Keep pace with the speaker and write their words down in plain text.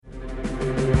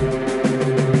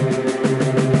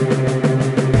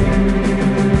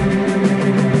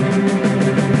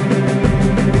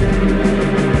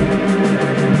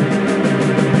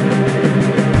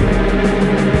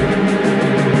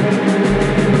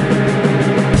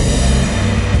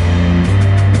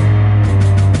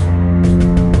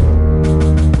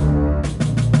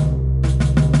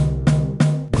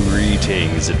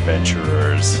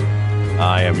adventurers.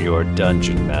 I am your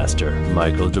dungeon master,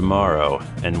 Michael Demaro,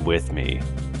 and with me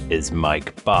is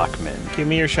Mike Bachman. Give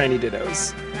me your shiny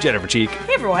dittos. Jennifer Cheek.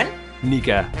 Hey, everyone.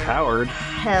 Nika Howard.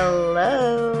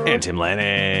 Hello. And Tim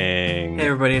Lanning. Hey,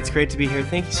 everybody. It's great to be here.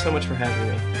 Thank you so much for having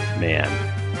me. Man,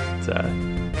 it's,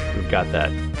 we've got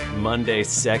that Monday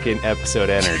second episode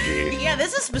energy. Yeah,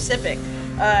 this is specific.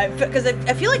 Because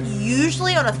I feel like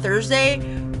usually on a Thursday,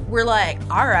 we're like,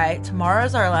 all right,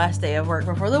 tomorrow's our last day of work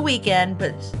before the weekend.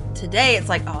 But today, it's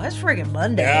like, oh, it's friggin'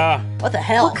 Monday. Yeah. What the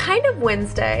hell? Well, kind of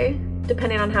Wednesday,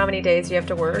 depending on how many days you have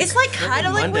to work. It's like kind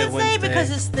of like Wednesday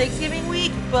because it's Thanksgiving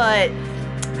week, but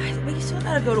we still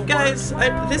gotta go to work. Guys,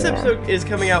 this episode is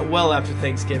coming out well after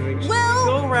Thanksgiving. Well,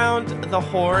 go around the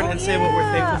horn and say what we're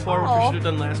thankful for, which we should have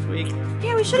done last week.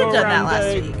 Yeah, we should have done that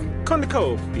last week.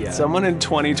 Cornucopia. Someone in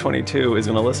 2022 is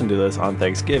going to listen to this on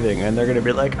Thanksgiving, and they're going to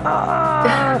be like,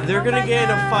 ah! They're going to get in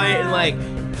a fight and like,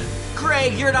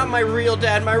 Greg, you're not my real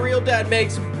dad. My real dad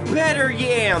makes better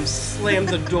yams. Slam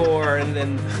the door, and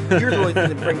then you're the only thing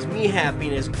that brings me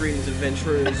happiness. Greetings,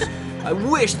 adventurers. I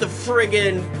wish the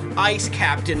friggin' ice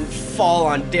cap didn't fall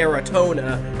on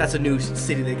Daratona. That's a new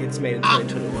city that gets made in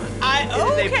 2021.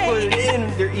 Okay. They put it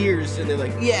in their ears, and they're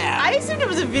like, yeah. I assumed it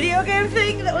was a video game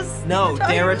thing that was... No,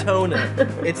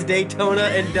 Daratona. It's Daytona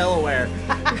and Delaware.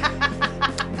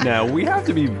 Now, we have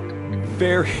to be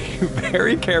very,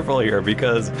 very careful here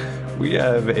because we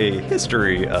have a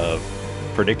history of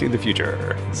predicting the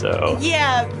future. So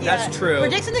Yeah. That's true.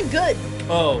 Predict something good.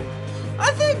 Oh.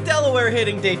 I think Delaware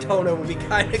hitting Daytona would be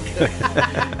kind of good.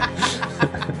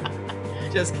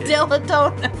 Just kidding.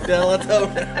 Delatona.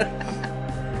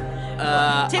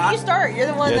 Tim, you start. You're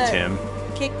the one that Tim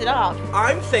kicked it off.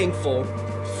 I'm thankful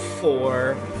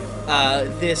for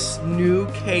this new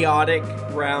chaotic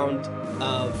round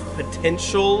of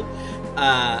potential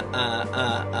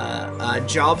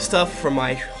job stuff from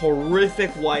my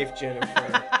horrific wife,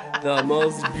 Jennifer. The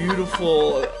most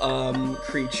beautiful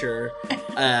creature.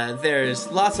 There's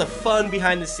lots of fun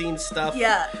behind the scenes stuff.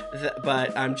 Yeah.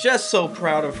 But I'm just so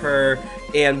proud of her,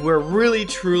 and we're really,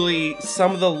 truly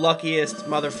some of the luckiest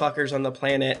motherfuckers on the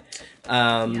planet.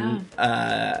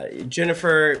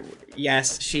 Jennifer,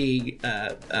 yes, she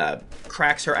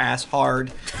cracks her ass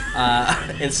hard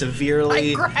and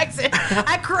severely.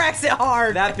 I cracks it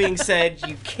hard. That being said,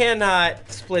 you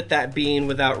cannot split that bean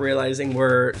without realizing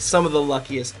we're some of the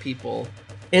luckiest people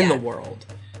in the world.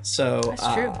 So That's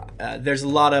true. There's a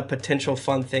lot of potential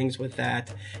fun things with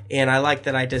that, and I like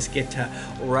that I just get to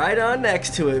right on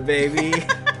next to it, baby.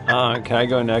 can I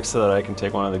go next so that I can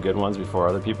take one of the good ones before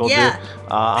other people do?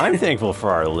 I'm thankful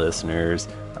for our listeners.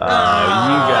 You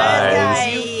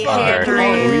guys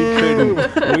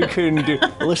we couldn't do.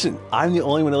 Listen, I'm the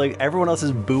only one who everyone else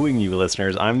is booing you,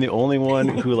 listeners. I'm the only one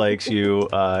who likes you.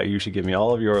 You should give me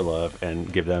all of your love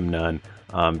and give them none.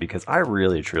 Because I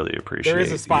really, truly appreciate you. There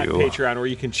is a spot in Patreon where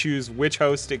you can choose which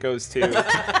host it goes to.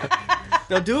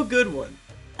 Now do a good one.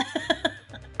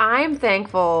 I'm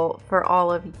thankful for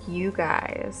all of you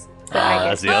guys.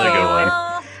 That's the other good one.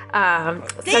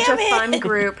 Such a fun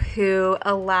group who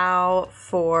allow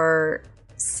for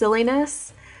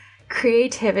silliness,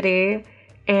 creativity,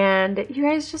 and you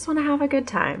guys just want to have a good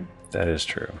time. That is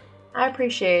true. I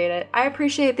appreciate it. I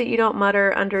appreciate that you don't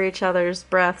mutter under each other's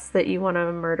breaths that you want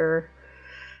to murder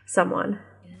someone.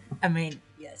 I mean,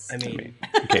 yes. I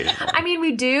mean,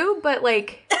 we do, but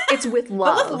it's with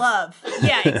love. But with love.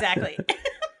 Yeah, exactly.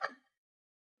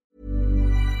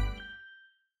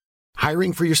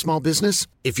 Hiring for your small business?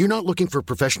 If you're not looking for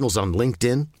professionals on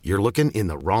LinkedIn, you're looking in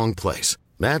the wrong place.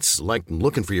 That's like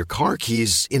looking for your car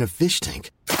keys in a fish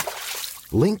tank.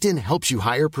 LinkedIn helps you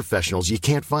hire professionals you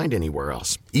can't find anywhere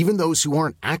else, even those who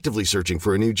aren't actively searching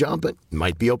for a new job but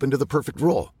might be open to the perfect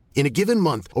role. In a given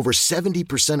month, over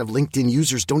 70% of LinkedIn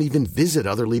users don't even visit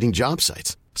other leading job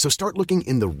sites. So start looking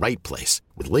in the right place.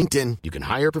 With LinkedIn, you can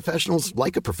hire professionals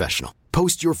like a professional.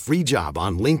 Post your free job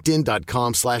on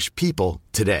linkedin.com/people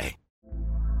today.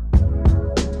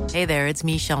 Hey there, it's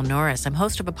Michelle Norris. I'm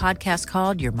host of a podcast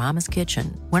called Your Mama's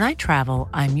Kitchen. When I travel,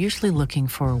 I'm usually looking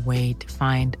for a way to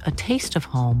find a taste of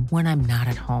home when I'm not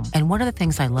at home. And one of the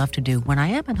things I love to do when I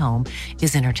am at home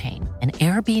is entertain. And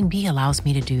Airbnb allows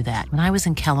me to do that. When I was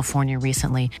in California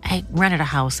recently, I rented a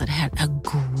house that had a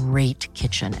great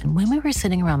kitchen. And when we were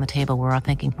sitting around the table, we were all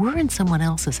thinking, we're in someone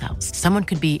else's house. Someone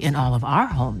could be in all of our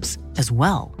homes as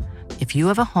well. If you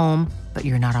have a home, but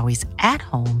you're not always at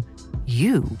home,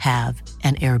 you have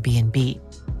an Airbnb.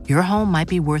 Your home might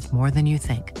be worth more than you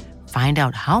think. Find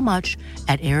out how much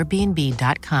at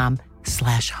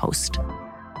airbnb.com/host.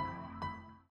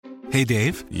 Hey,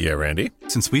 Dave. Yeah, Randy.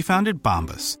 Since we founded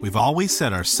Bombas, we've always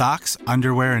said our socks,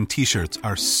 underwear, and T-shirts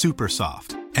are super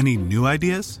soft. Any new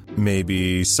ideas?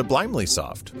 Maybe sublimely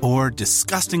soft. Or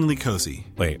disgustingly cozy.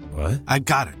 Wait, what? I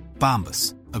got it.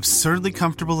 Bombas. Absurdly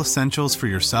comfortable essentials for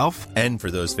yourself and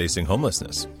for those facing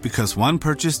homelessness. Because one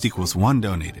purchased equals one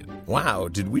donated. Wow,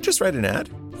 did we just write an ad?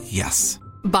 Yes.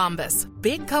 Bombas.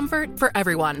 Big comfort for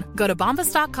everyone. Go to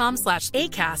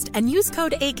bombas.com/ACAST and use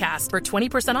code ACAST for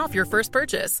 20% off your first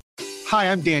purchase.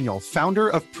 Hi, I'm Daniel, founder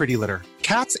of Pretty Litter.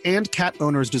 Cats and cat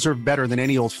owners deserve better than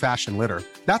any old-fashioned litter.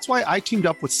 That's why I teamed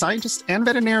up with scientists and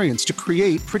veterinarians to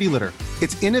create Pretty Litter.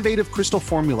 Its innovative crystal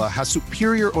formula has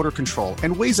superior odor control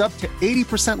and weighs up to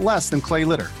 80% less than clay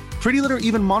litter. Pretty Litter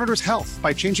even monitors health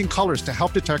by changing colors to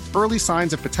help detect early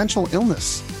signs of potential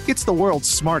illness. It's the world's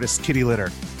smartest kitty litter.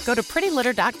 Go to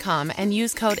prettylitter.com and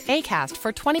use code ACAST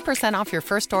for 20% off your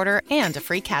first order and a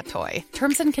free cat toy.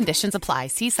 Terms and conditions apply.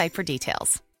 See site for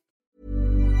details.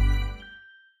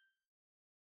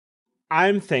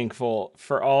 I'm thankful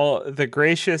for all the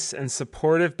gracious and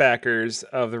supportive backers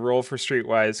of the Roll for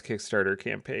Streetwise Kickstarter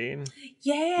campaign.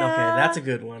 Yeah. Okay, that's a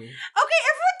good one. Okay,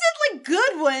 everyone did like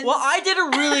good ones. Well, I did a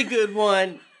really good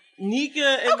one.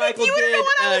 Nika and Michael did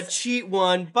a cheat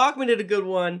one. Bachman did a good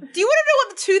one. Do you want to know what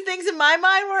the two things in my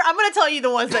mind were? I'm going to tell you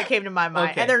the ones that came to my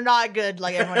mind, Okay. and they're not good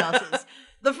like everyone else's.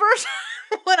 The first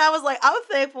one, I was like, I'm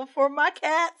thankful for my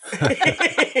cats.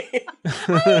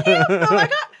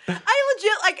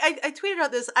 I tweeted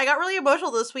out this. I got really emotional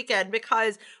this weekend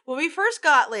because when we first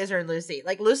got Laser and Lucy,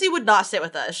 like Lucy would not sit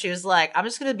with us. She was like, I'm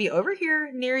just going to be over here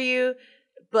near you,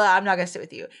 but I'm not going to sit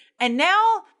with you. And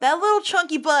now that little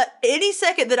chunky butt, any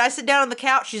second that I sit down on the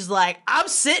couch, she's like, I'm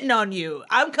sitting on you.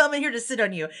 I'm coming here to sit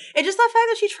on you. And just the fact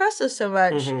that she trusts us so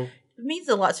much means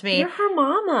a lot to me. You're her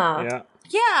mama. Yeah.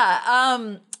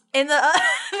 Yeah. And the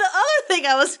other thing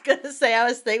I was going to say I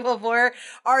was thankful for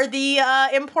are the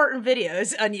important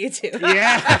videos on YouTube.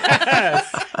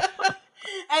 Yes.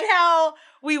 And how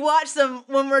we watch them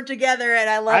when we're together, and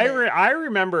I love it. I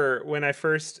remember when I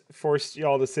first forced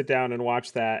y'all to sit down and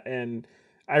watch that, and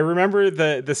I remember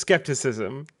the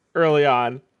skepticism early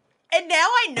on. And now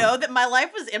I know that my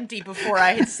life was empty before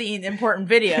I had seen important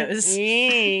videos.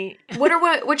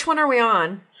 Which one are we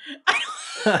on?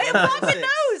 Bachman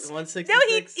knows. 166. No,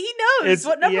 he knows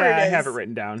what number it is. I have it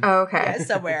written down. Oh, okay. Yeah,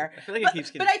 somewhere. I feel like it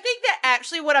keeps getting... But I think that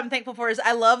actually what I'm thankful for is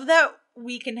I love that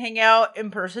we can hang out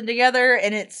in person together,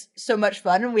 and it's so much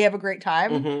fun, and we have a great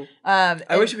time.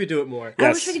 I wish we could do it more. I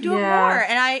wish we could do it more.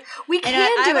 And we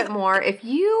can do it more if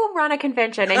you run a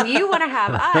convention and you want to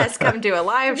have us come do a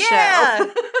live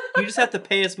show. You just have to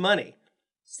pay us money.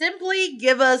 Simply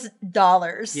give us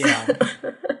dollars. Yeah.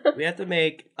 We have to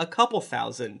make a couple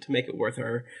thousand to make it worth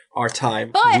our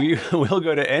time. But we will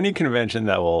go to any convention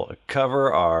that will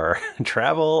cover our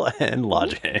travel and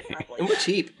lodging. And we're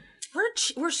cheap.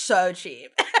 We're so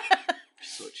cheap.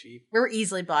 So cheap. We're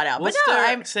easily bought out. But no,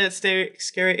 I'm scary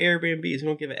Airbnbs. We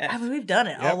don't give a F. I mean, we've done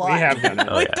it a lot. We have done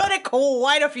it. We've done it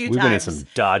quite a few We've times. been in some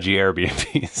dodgy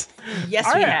Airbnbs.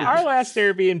 Yes, we have. Our last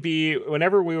Airbnb,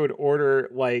 whenever we would order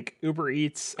like Uber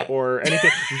Eats or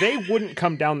anything, they wouldn't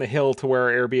come down the hill to where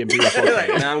our Airbnb was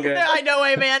located. No, I'm good. I know,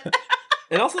 way, man.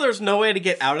 And also, there's no way to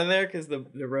get out of there because the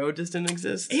road just didn't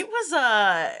exist. It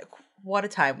was what a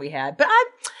time we had. But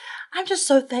I'm just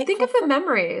so thankful. Think of the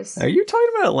memories. Are you talking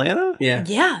about Atlanta? Yeah.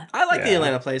 Yeah. I like the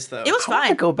Atlanta place, though. It was I want to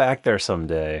fine. go back there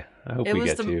someday. I hope It we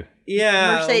was get to.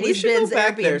 Yeah. We should Mercedes-Benz go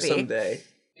back there Airbnb. someday.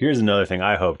 Here's another thing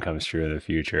I hope comes true in the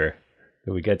future.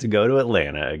 That we get to go to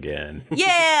Atlanta again.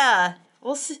 Yeah.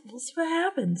 We'll see what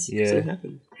happens. Yeah.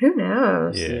 Who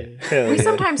knows? Yeah. We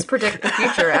sometimes predict the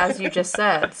future, as you just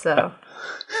said, so.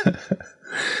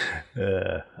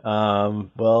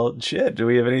 Well, shit. Do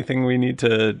we have anything we need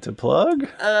to plug?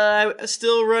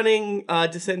 Still running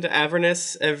Descent to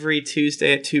Avernus every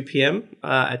Tuesday at 2 p.m.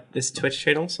 At this Twitch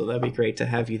channel, so that'd be great to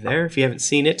have you there. If you haven't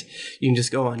seen it, you can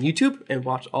just go on YouTube and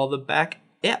watch all the back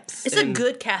eps. It's a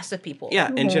good cast of people.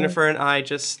 Yeah, and Jennifer and I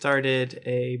just started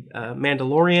a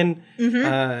Mandalorian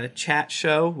chat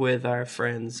show with our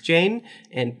friends Jane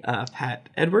and Pat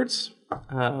Edwards.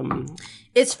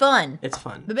 It's fun. It's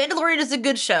fun. The Mandalorian is a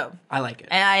good show. I like it.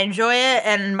 And I enjoy it,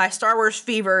 and my Star Wars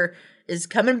fever is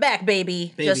coming back,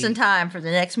 baby. Just in time for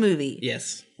the next movie.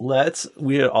 Yes.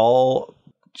 We all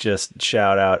just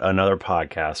shout out another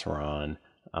podcast we're on.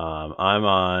 I'm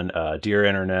on Dear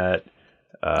Internet.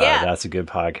 That's a good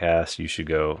podcast. You should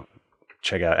go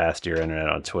check out Ask Dear Internet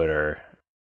on Twitter.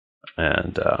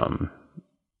 And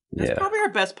That's probably our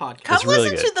best podcast. Come really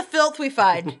listen good. to the filth we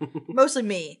find. Mostly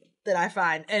me that I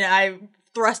find, and I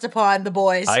thrust upon the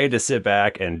boys. I had to sit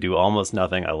back and do almost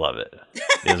nothing. I love it.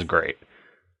 It was great.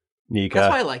 Nika.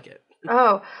 That's why I like it.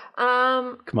 Oh,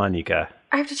 Come on, Nika.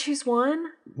 I have to choose one?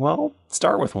 Well,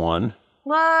 start with one.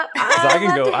 I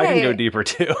can go deeper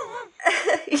too.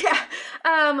 Yeah.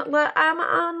 I'm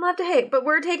on Love to Hate, but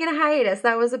we're taking a hiatus.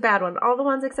 That was a bad one. All the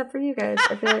ones except for you guys.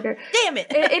 I feel like are... Damn it.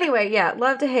 Anyway, yeah,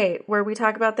 Love to Hate, where we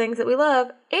talk about things that we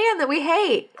love and that we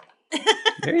hate.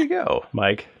 There you go,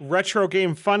 Mike. Retro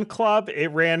Game Fun Club. It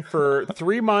ran for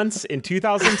 3 months in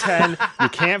 2010. You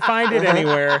can't find it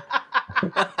anywhere.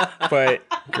 But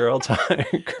girl time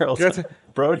with the bros.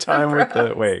 Girl time with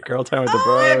the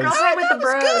bros.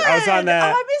 I was on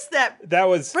that. Oh, I missed that. That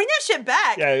was bring that shit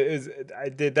back. Yeah, I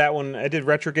did that one. I did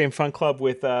Retro Game Fun Club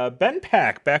with Ben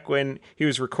Pack back when he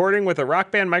was recording with a Rock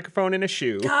Band microphone in a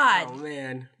shoe. God, oh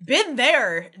man, been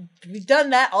there. We've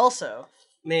done that also.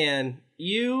 Man,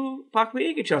 Buck, we need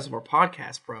to get you on some more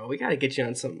podcasts, bro. We got to get you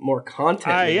on some more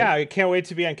content. Yeah, I can't wait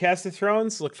to be on Cast of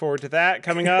Thrones. Look forward to that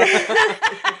coming up.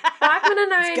 Bachman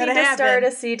and I need to start a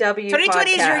CW 2020 podcast.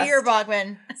 is your year,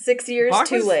 Bachman. 6 years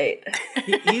too late.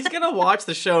 He's going to watch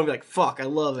the show and be like, fuck, I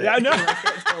love it. Yeah, I know. Can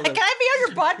I be on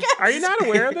your podcast? Are you not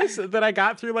aware of this? That I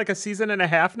got through like a season and a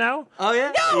half now? Oh,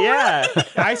 yeah? No, yeah.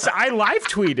 really? I live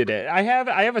tweeted it. I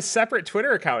have a separate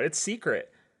Twitter account. It's secret.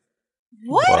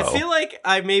 What? Whoa. I feel like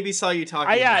I maybe saw you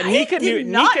talking yeah, about it. Nika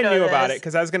knew about it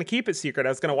because I was going to keep it secret. I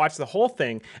was going to watch the whole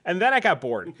thing, and then I got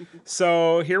bored.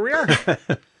 So here we are.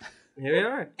 Here we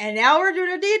are. And now we're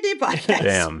doing a D&D podcast.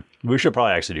 Damn. We should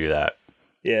probably actually do that.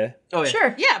 Yeah. Oh, yeah.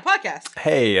 Sure. Yeah, podcast.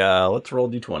 Hey, let's roll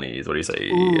D20s. What do you say?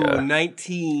 Ooh,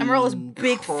 19. I'm rolling this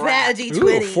big fat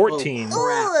D20. Ooh, 14.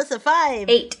 Oh, that's a 5.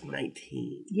 8.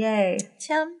 19. Yay.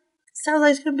 Tim, sounds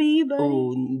like it's going to be you, buddy.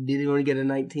 Oh, did anyone get a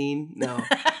 19? No.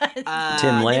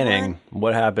 Tim Lanning,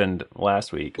 what happened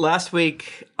last week? Last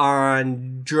week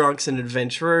on Drunks and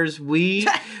Adventurers, we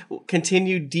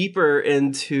continued deeper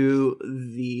into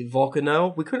the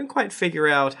volcano. We couldn't quite figure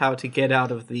out how to get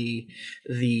out of the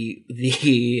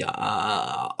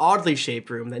oddly shaped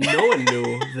room that no one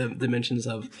knew the dimensions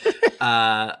of.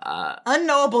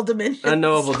 Unknowable dimensions.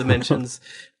 Unknowable dimensions.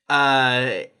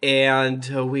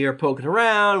 And we were poking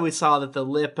around. We saw that the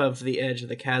lip of the edge of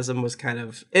the chasm was kind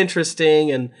of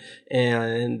interesting,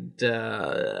 and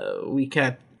we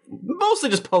kept mostly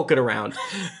just poking around.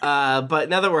 But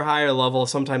now that we're higher level,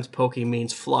 sometimes poking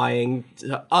means flying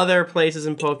to other places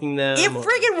and poking them. It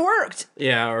friggin' worked.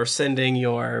 Yeah, or sending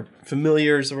your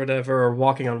familiars or whatever, or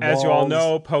walking on walls. As you all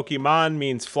know, Pokemon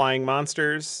means flying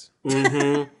monsters.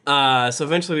 Mm-hmm. So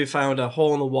eventually we found a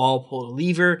hole in the wall, pulled a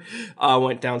lever,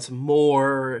 went down some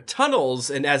more tunnels,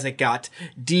 and as it got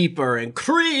deeper and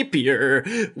creepier,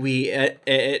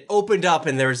 it opened up,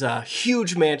 and there's a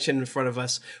huge mansion in front of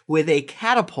us with a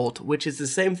catapult, which is the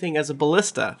same thing as a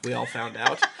ballista, we all found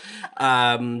out,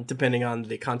 depending on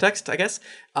the context, I guess.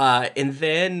 And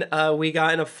then we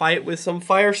got in a fight with some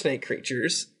fire snake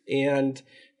creatures, and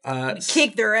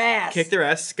kicked their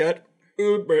ass. Got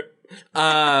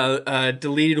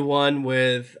deleted one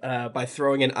with by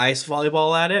throwing an ice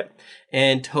volleyball at it,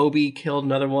 and Toby killed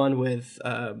another one with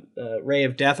Ray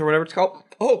of Death or whatever it's called.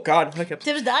 Oh God,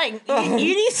 Tim's dying.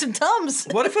 You need some Tums.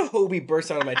 What if a Hobie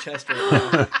bursts out of my chest right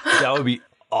now? That would be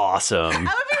awesome. I would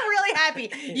be really happy.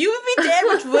 You would be dead,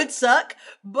 which would suck,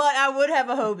 but I would have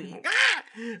a Hobie.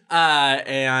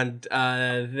 And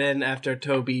then after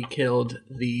Toby killed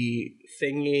the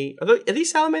thingy, are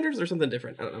these salamanders or something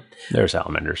different? I don't know. They're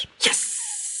salamanders.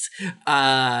 Yes.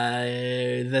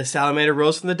 The salamander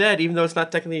rose from the dead, even though it's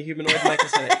not technically a humanoid. Michael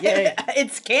said it. Yay.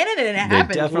 It's canon and it They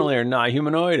happened. definitely are not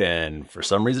humanoid, and for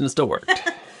some reason it still worked.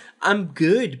 I'm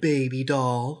good, baby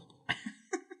doll.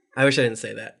 I wish I didn't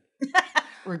say that.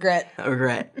 Regret. I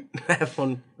regret. I have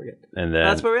one regret. And then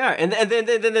That's where we are. And then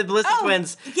the Ballista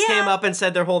Twins came up and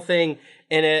said their whole thing,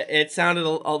 and it sounded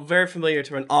very familiar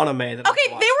to an anime that Okay,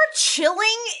 they were chilling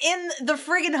in the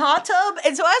friggin' hot tub,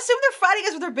 and so I assume they're fighting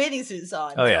us with their bathing suits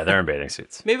on. oh yeah, they're in bathing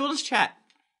suits. Maybe we'll just chat.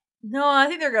 No, I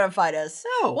think they're gonna fight us.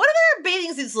 No. What do their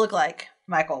bathing suits look like,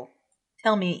 Michael?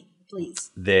 Tell me,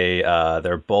 please.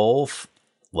 They're both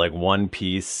like one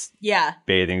piece Yeah.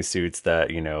 bathing suits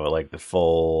that, like the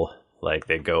full, like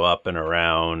they go up and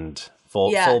around,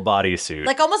 full body suit.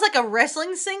 Like almost like a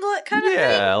wrestling singlet kind of thing?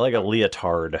 Yeah, like a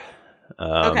leotard.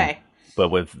 Okay. But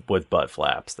with butt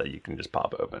flaps that you can just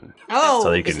pop open. Oh,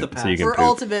 so you can for poop.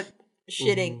 ultimate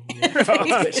shitting.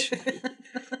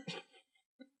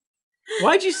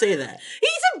 Why'd you say that? He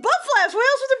said butt flaps. What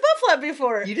else was there butt flap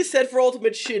before? You just said for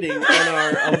ultimate shitting on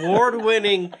our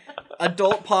award-winning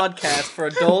adult podcast for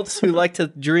adults who like to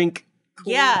drink.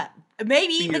 Cool Yeah,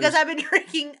 maybe beers. because I've been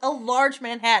drinking a large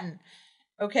Manhattan.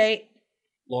 Okay.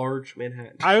 Large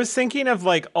Manhattan. I was thinking of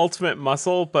like Ultimate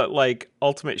Muscle, but like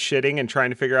Ultimate Shitting, and trying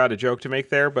to figure out a joke to make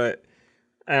there, but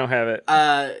I don't have it.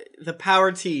 The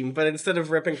Power Team, but instead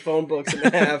of ripping phone books in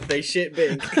half, they shit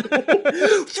big. Through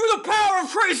the power of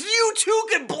Christ, you too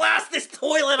can blast this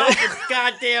toilet off its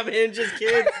goddamn hinges,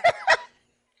 kids.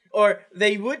 Or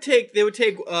they would take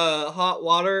hot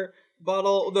water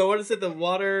bottle. No, what is it? The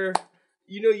water.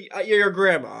 You know, you're your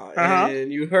grandma,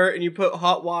 and you hurt, and you put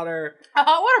hot water. A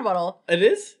hot water bottle. It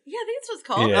is? Yeah, I think that's what it's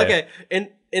called. Yeah. Okay,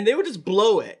 and they would just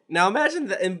blow it. Now imagine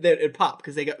that, and it'd pop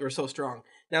because were so strong.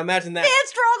 Now imagine that. They had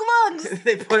strong lungs.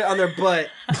 They put it on their butt.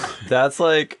 That's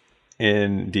like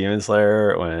in Demon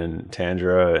Slayer when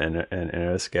Tanjiro and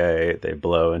Inosuke, they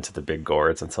blow into the big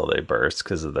gourds until they burst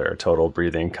because of their total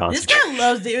breathing concentration. This guy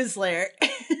loves Demon Slayer.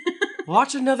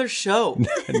 Watch another show.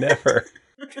 Never.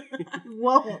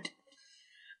 Won't.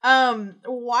 Why are we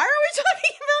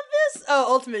talking about this?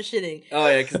 Oh, ultimate shitting. Oh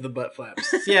yeah, because the butt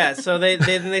flaps. Yeah, so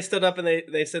they stood up and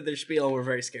they said their spiel and we're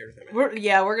very scared of them.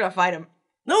 We're gonna fight him.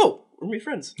 No, we're gonna be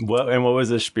friends. What was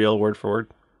the spiel word for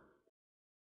word?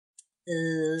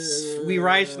 We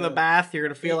rise from the bath. You're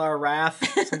gonna feel our wrath.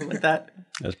 Something like that.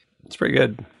 It's pretty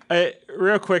good.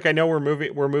 Real quick, I know we're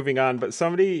moving on, but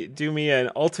somebody do me an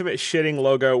ultimate shitting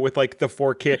logo with like the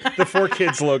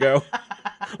 4Kids logo,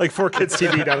 like 4Kids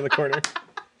TV down in the corner.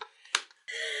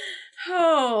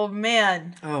 Oh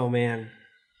man.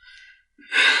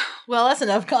 Well, that's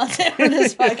enough content for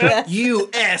this podcast.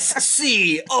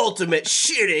 USC Ultimate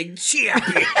Shitting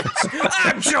Champions.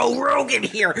 I'm Joe Rogan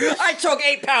here. I took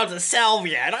 8 pounds of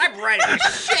salvia and I'm ready to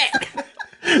shit.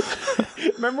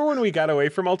 Remember when we got away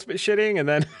from ultimate shitting and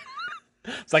then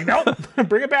it's like, nope,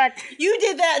 bring it back. You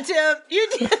did that, Tim. You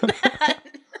did that.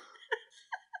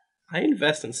 I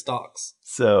invest in stocks.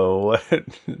 So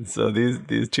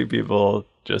these two people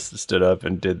just stood up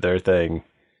and did their thing.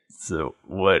 So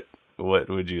what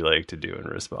would you like to do in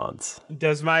response?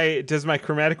 Does my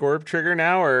chromatic orb trigger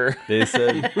now, or they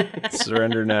said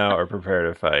surrender now or prepare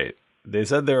to fight? They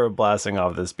said they were blasting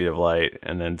off the speed of light,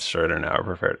 and then surrender now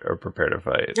or prepare to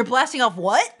fight. You're blasting off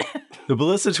what? The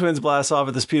Ballista Twins blast off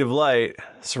at the speed of light.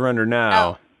 Surrender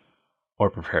now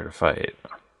or prepare to fight.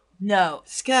 No.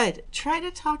 Scud, try to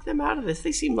talk them out of this.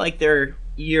 They seem like they're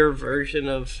your version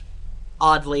of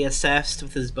oddly assessed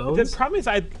with his bones. The problem is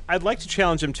I'd like to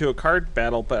challenge him to a card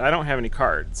battle, but I don't have any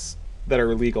cards that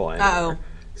are legal anymore.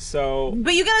 So,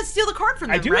 but you gotta steal the card from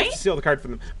them, I do right? have to steal the card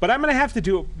from them, but I'm gonna have to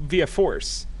do it via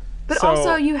force. But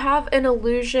also, you have an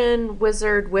illusion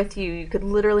wizard with you. You could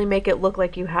literally make it look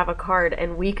like you have a card,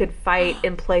 and we could fight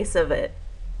in place of it.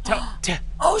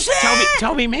 Oh shit!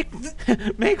 Tell me, make.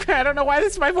 I don't know why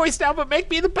this is my voice now, but make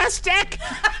me the best deck.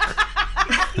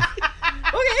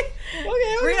 Okay.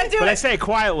 We're gonna do it. But I say it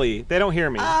quietly. They don't hear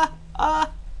me. I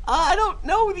don't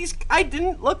know these. I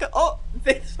didn't look at.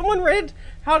 Someone read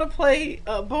how to play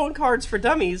bone cards for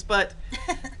dummies, but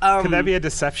could that be a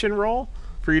deception roll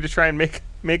for you to try and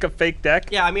make a fake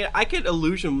deck? Yeah, I mean, I could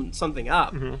illusion something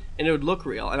up, and it would look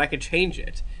real, and I could change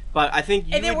it. But I think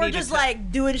you and then we're just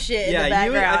like doing shit in the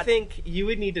background. I think you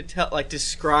would need to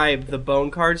describe the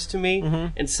bone cards to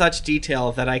me in such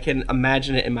detail that I can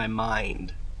imagine it in my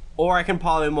mind, or I can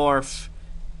polymorph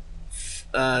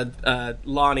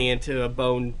Lonnie into a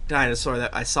bone dinosaur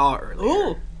that I saw earlier.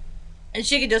 Ooh, and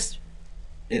she could just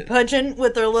be punching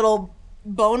with her little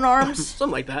bone arms,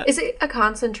 something like that. Is it a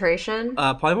concentration?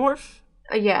 Polymorph?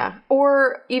 Yeah,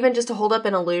 or even just to hold up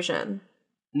an illusion.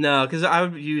 No, because I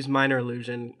would use minor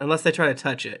illusion unless they try to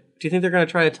touch it. Do you think they're going to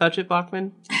try to touch it,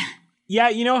 Bachman? Yeah,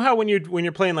 you know how when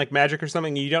you're playing like Magic or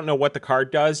something, you don't know what the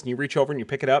card does, and you reach over and you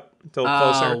pick it up until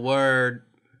closer. Oh, word.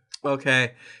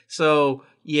 Okay, so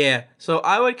yeah, so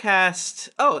I would cast.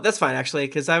 Oh, that's fine actually,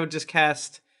 because I would just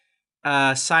cast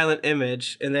Silent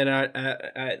Image, and then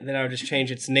I would just change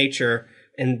its nature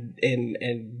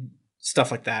and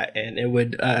stuff like that, and it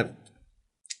would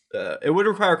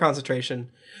require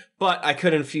concentration. But I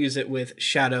could infuse it with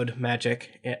shadowed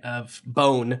magic of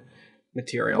bone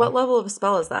material. What level of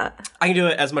spell is that? I can do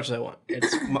it as much as I want.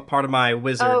 It's part of my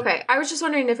wizard. Oh, okay. I was just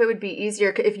wondering if it would be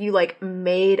easier if you like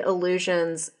made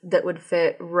illusions that would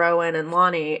fit Rowan and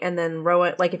Lonnie, and then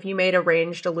Rowan, like if you made a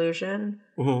ranged illusion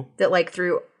that like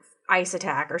threw ice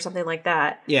attack or something like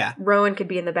that. Yeah. Rowan could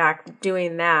be in the back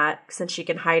doing that since she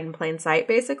can hide in plain sight,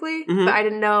 basically. But I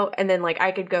didn't know. And then like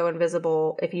I could go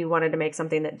invisible if you wanted to make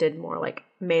something that did more like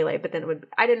melee, but then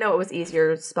I didn't know it was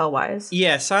easier spell wise.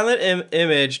 Yeah, Silent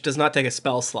Image does not take a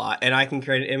spell slot, and I can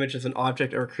create an image of an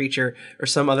object or a creature or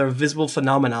some other visible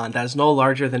phenomenon that is no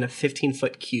larger than a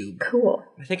 15-foot cube. Cool.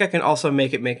 I think I can also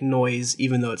make it make noise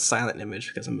even though it's Silent Image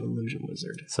because I'm an illusion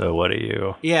wizard. So what do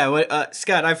you? Yeah,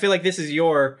 Scott, I feel like this is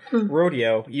your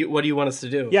rodeo. What do you want us to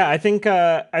do? Yeah, I think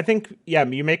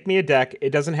you make me a deck.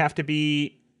 It doesn't have to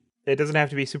be it doesn't have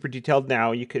to be super detailed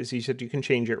now because you said you can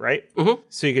change it, right? Mm-hmm.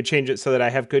 So you could change it so that I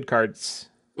have good cards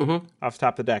off the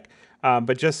top of the deck.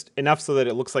 But just enough so that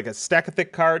it looks like a stack of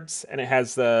thick cards and it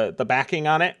has the backing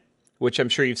on it, which I'm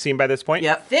sure you've seen by this point.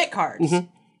 Yep. Thick cards.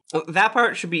 That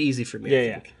part should be easy for me.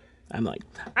 Yeah. I'm like,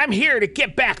 I'm here to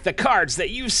get back the cards that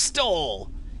you stole.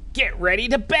 Get ready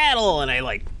to battle. And I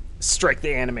like strike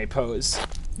the anime pose.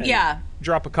 Yeah.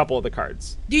 Drop a couple of the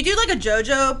cards. Do you do like a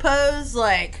JoJo pose?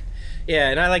 Like. Yeah,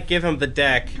 and I like give him the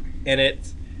deck, and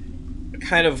it's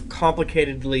kind of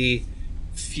complicatedly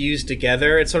fused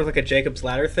together. It's sort of like a Jacob's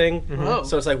Ladder thing. Oh.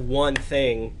 So it's like one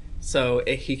thing. So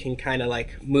he can kind of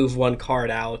like move one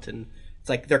card out, and it's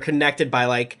like they're connected by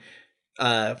like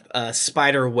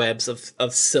spider webs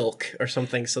of silk or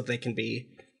something, so they can be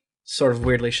sort of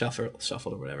weirdly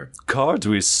shuffled or whatever. Cards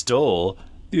we stole.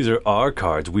 These are our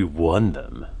cards. We won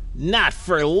them. Not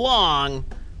for long.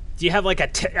 Do you have like a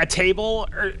table?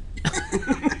 Or...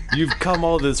 You've come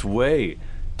all this way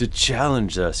to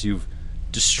challenge us. You've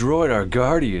destroyed our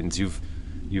guardians. You've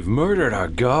murdered our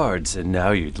guards, and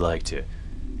now you'd like to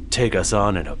take us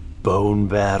on in a bone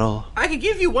battle? I could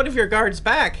give you one of your guards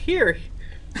back. Here.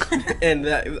 And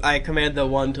I command the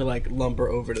one to like lumber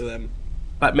over to them,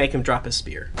 but make him drop his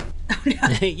spear.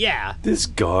 Yeah. This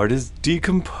guard is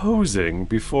decomposing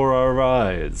before our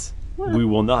eyes. We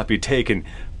will not be taken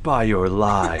by your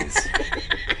lies.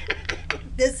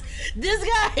 This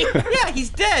guy. Yeah, he's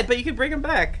dead, but you can bring him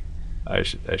back. I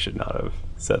should not have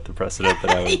set the precedent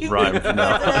that I would rhyme from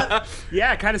now on.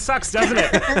 Yeah, it kind of sucks, doesn't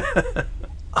it?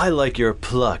 I like your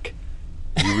pluck.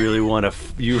 You really want to...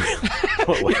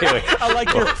 Wait. I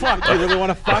like your fuck. You really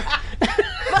want to fuck?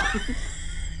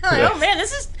 Oh man,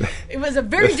 it was a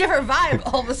very different vibe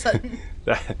all of a sudden.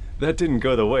 That didn't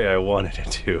go the way I wanted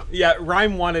it to. Yeah,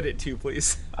 Rhyme wanted it to,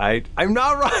 please. I'm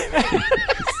not rhyming.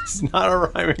 It's not a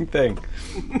rhyming thing.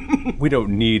 We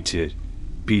don't need to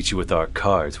beat you with our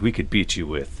cards. We could beat you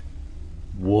with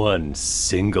one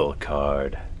single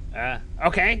card.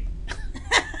 Okay.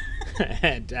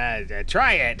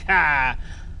 Try it.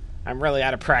 I'm really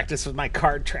out of practice with my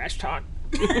card trash talk.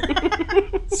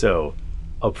 So,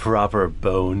 a proper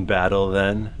bone battle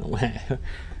then?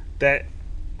 That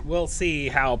we'll see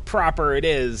how proper it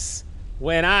is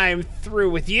when I'm through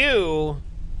with you.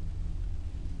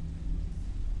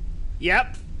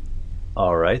 Yep.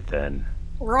 All right then.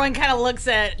 Rowan kind of looks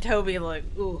at Toby like,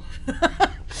 ooh.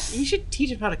 You should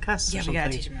teach him how to cuss. Yeah, we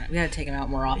gotta teach him. We gotta take him out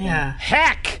more often. Yeah.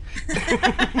 Heck!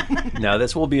 Now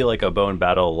this will be like a bone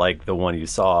battle, like the one you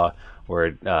saw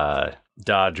where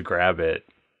Dodge Grabbit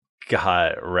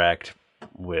got wrecked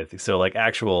with. So like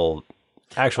actual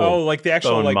like the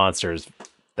actual bone monsters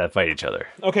that fight each other.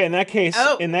 Okay, in that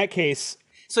case.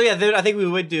 So yeah, then I think we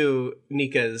would do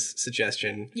Nika's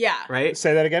suggestion. Yeah. Right?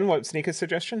 Say that again. What's Nika's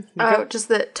suggestion? Nika? Oh, just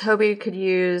that Toby could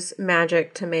use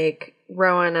magic to make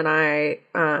Rowan and I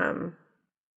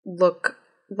look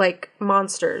like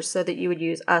monsters, so that you would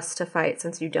use us to fight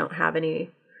since you don't have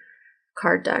any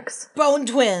card decks. Bone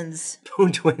twins.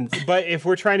 Bone twins. But if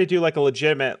we're trying to do like a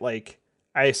legitimate, like,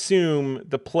 I assume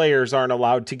the players aren't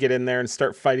allowed to get in there and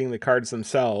start fighting the cards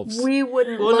themselves. We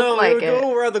wouldn't Well, look no, like we would it.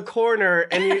 go around the corner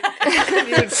and you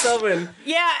would summon.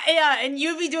 Yeah, and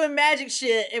you'd be doing magic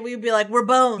shit, and we'd be like, we're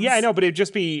bones. Yeah, I know, but it'd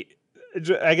just be,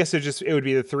 I guess it would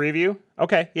be the three of you.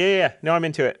 Okay, yeah. No, I'm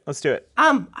into it. Let's do it.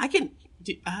 I can,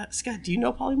 Scott, do you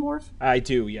know Polymorph? I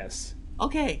do, yes.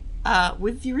 Okay,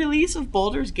 with the release of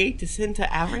Baldur's Gate Descent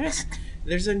to Avernus,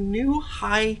 there's a new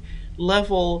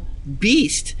high-level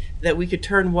beast that we could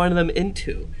turn one of them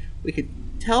into. We could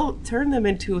turn them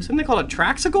into something called a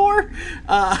Traxagore.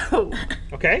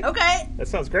 Okay. That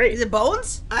sounds great. Is it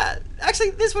bones?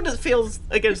 Actually, this one feels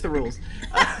against the rules.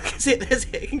 'Cause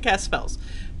it can cast spells.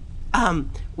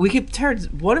 We could turn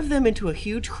one of them into a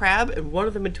huge crab and one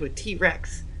of them into a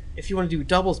T-Rex if you want to do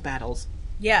doubles battles.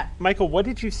 Yeah. Michael, what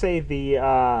did you say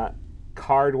the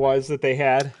card was that they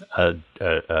had? A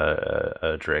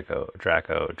Draco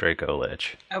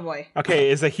Lich. Oh boy. Okay,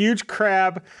 is a huge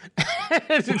crab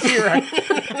and a T-Rex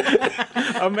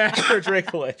a match for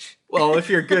Draco Lich? Well, if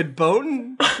you're good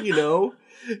bone,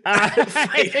 I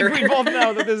think we both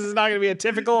know that this is not going to be a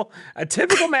typical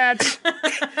match.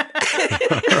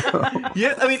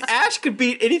 Yeah, I mean, Ash could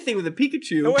beat anything with a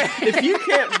Pikachu. If you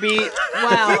can't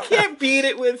beat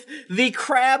it with the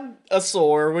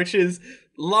Crabosaur, which is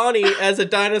Lonnie as a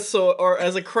dinosaur or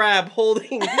as a crab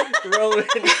holding Rowan.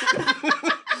 It's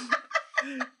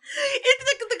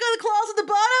the claws at the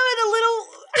bottom and a little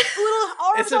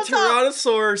arms It's a on top.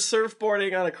 Tyrannosaur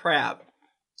surfboarding on a crab.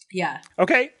 Yeah.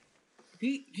 Okay.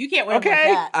 You can't win with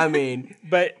that. I mean,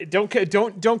 but don't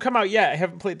come out yet. I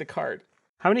haven't played the card.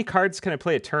 How many cards can I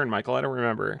play a turn, Michael? I don't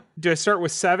remember. Do I start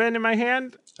with 7 in my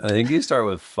hand? I think you start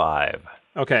with 5.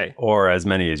 Okay. Or as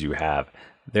many as you have.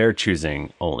 They're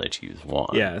choosing only to use 1.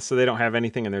 Yeah, so they don't have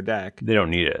anything in their deck. They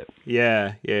don't need it.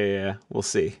 Yeah. We'll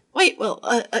see. Wait, well,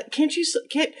 can't you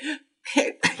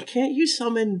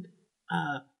summon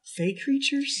fey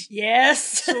creatures?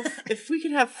 Yes. So if we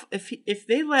could have if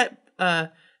they let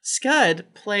Scud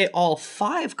play all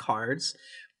 5 cards,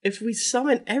 if we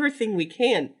summon everything we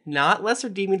can, not lesser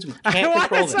demons, we can't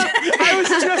control them. I was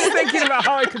just thinking about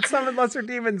how I could summon lesser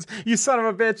demons, you son of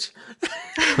a bitch.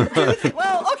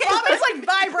 Well, okay, Alvin's like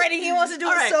vibrating. He wants to do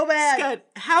it so bad. Scud,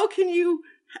 how can you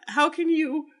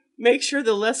make sure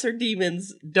the lesser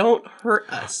demons don't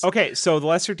hurt us? Okay, so the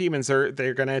lesser demons they're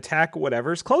going to attack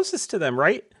whatever's closest to them,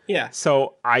 right? Yeah.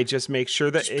 So I just make sure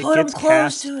that it put gets them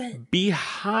close to it.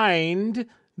 behind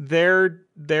their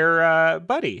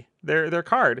buddy, their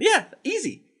card. Yeah,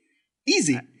 easy.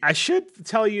 I should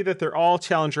tell you that they're all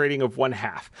challenge rating of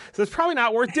 1/2, so it's probably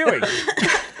not worth doing.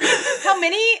 How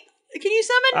many can you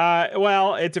summon?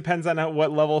 Well, it depends on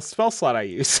what level spell slot I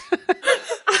use.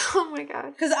 Oh my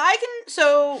god. Because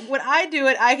so when I do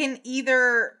it, I can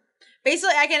either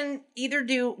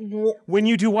do when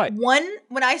you do what? When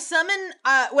I summon,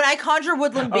 when I conjure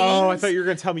woodland beings. Oh, I thought you were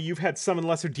going to tell me you've had summoned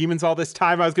lesser demons all this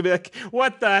time. I was going to be like,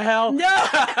 what the hell? No.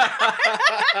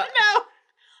 No.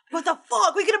 What the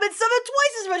fuck? We could have been summoned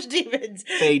twice as much demons.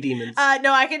 Fey demons.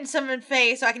 No, I can summon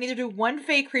Fey, so I can either do 1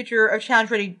 Fey creature of challenge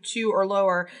rating 2 or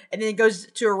lower, and then it goes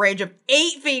to a range of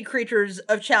 8 Fey creatures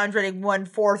of challenge rating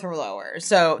 1/4 or lower.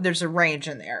 So there's a range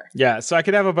in there. Yeah, so I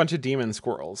could have a bunch of demon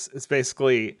squirrels. It's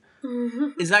basically...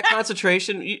 Is that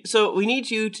concentration? So we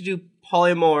need you to do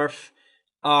polymorph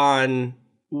on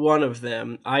one of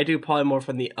them. I do polymorph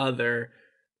on the other.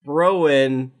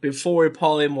 Rowan, before we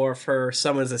polymorph her,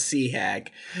 summons a sea hag.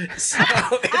 So I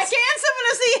can summon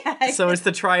a sea hag. So it's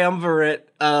the triumvirate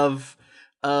of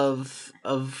I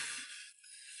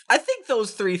think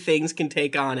those 3 things can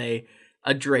take on a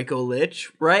Draco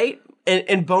Lich, right?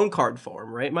 In bone card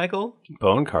form, right, Michael?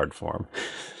 Bone card form.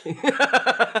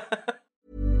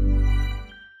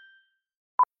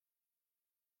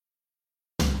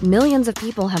 Millions of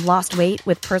people have lost weight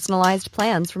with personalized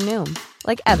plans from Noom.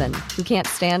 Like Evan, who can't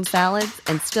stand salads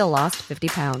and still lost 50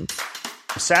 pounds.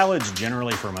 Salads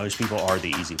generally for most people are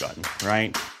the easy button,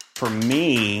 right? For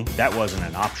me, that wasn't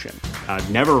an option. I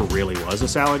never really was a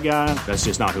salad guy. That's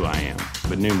just not who I am.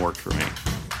 But Noom worked for me.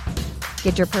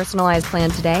 Get your personalized plan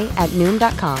today at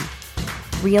Noom.com.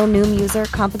 Real Noom user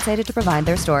compensated to provide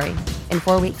their story. In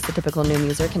 4 weeks, the typical Noom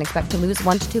user can expect to lose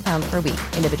 1 to 2 pounds per week.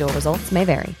 Individual results may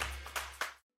vary.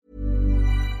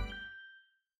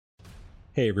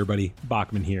 Hey everybody,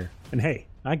 Bachman here. And hey,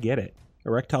 I get it.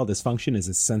 Erectile dysfunction is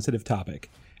a sensitive topic,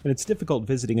 and it's difficult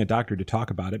visiting a doctor to talk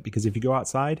about it because if you go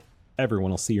outside,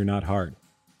 everyone will see you're not hard.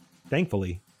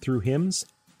 Thankfully, through HIMS,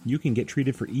 you can get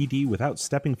treated for ED without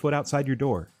stepping foot outside your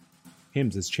door.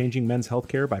 HIMS is changing men's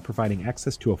healthcare by providing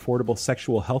access to affordable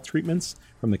sexual health treatments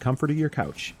from the comfort of your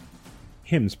couch.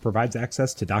 HIMS provides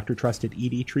access to doctor-trusted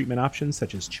ED treatment options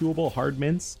such as chewable hard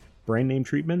mints, brand name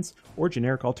treatments, or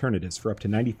generic alternatives for up to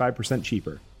 95%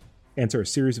 cheaper. Answer a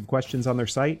series of questions on their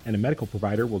site, and a medical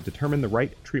provider will determine the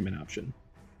right treatment option.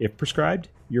 If prescribed,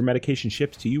 your medication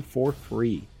ships to you for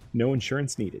free. No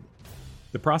insurance needed.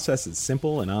 The process is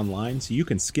simple and online, so you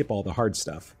can skip all the hard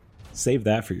stuff. Save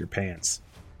that for your pants.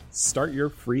 Start your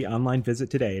free online visit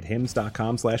today at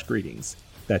hims.com/greetings.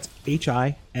 That's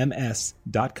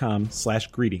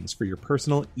HIMS.com/greetings for your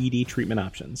personal ED treatment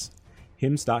options.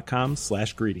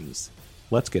 hims.com/greetings.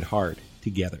 Let's get hard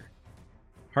together.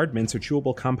 Hard mints are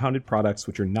chewable compounded products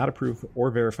which are not approved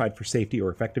or verified for safety or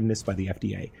effectiveness by the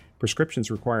FDA. Prescriptions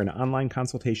require an online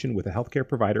consultation with a healthcare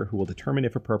provider who will determine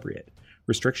if appropriate.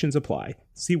 Restrictions apply.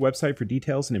 See website for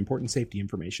details and important safety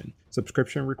information.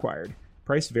 Subscription required.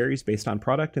 Price varies based on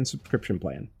product and subscription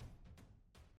plan.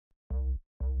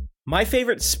 My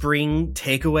favorite spring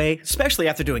takeaway, especially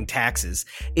after doing taxes,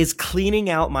 is cleaning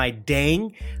out my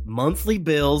dang monthly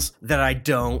bills that I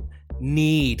don't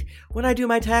need. When I do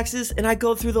my taxes and I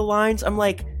go through the lines, I'm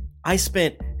like, I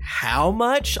spent how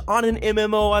much on an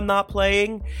MMO I'm not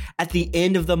playing? At the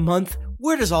end of the month,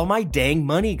 where does all my dang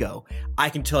money go? I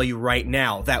can tell you right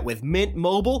now that with Mint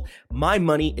Mobile, my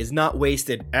money is not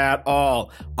wasted at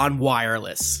all on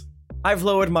wireless. I've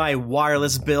lowered my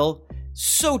wireless bill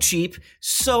so cheap,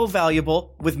 so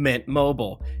valuable with Mint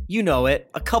Mobile. You know it.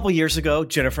 A couple years ago,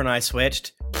 Jennifer and I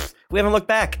switched. We haven't looked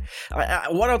back.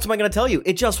 What else am I going to tell you?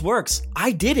 It just works.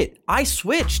 I did it. I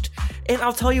switched. And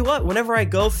I'll tell you what, whenever I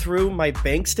go through my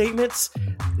bank statements,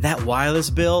 that wireless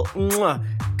bill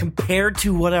compared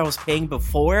to what I was paying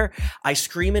before, I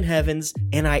scream in heavens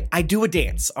and I do a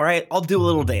dance, all right? I'll do a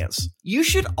little dance. You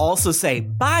should also say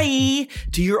bye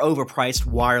to your overpriced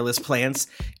wireless plans.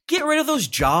 Get rid of those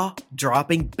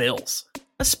jaw-dropping bills,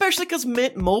 especially because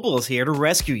Mint Mobile is here to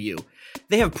rescue you.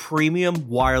 They have premium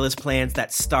wireless plans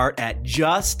that start at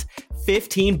just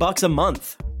 $15 a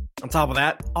month. On top of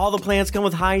that, all the plans come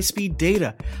with high-speed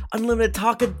data, unlimited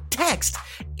talk and text,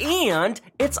 and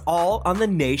it's all on the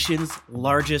nation's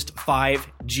largest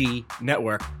 5G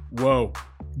network. Whoa.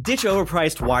 Ditch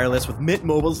overpriced wireless with Mint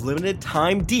Mobile's limited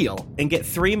time deal and get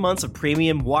 3 months of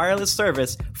premium wireless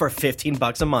service for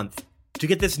 $15 a month. To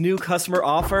get this new customer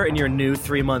offer and your new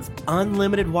 3-month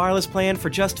unlimited wireless plan for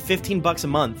just $15 a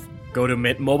month, go to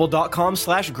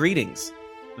mintmobile.com/greetings.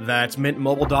 That's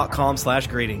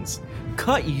mintmobile.com/greetings.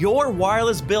 Cut your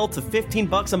wireless bill to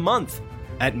 $15 a month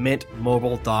at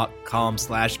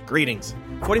mintmobile.com/greetings.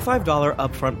 $45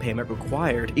 upfront payment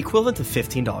required, equivalent to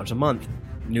 $15 a month.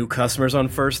 New customers on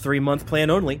first 3-month plan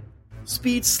only.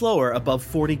 Speed slower above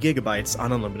 40 gigabytes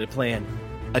on unlimited plan.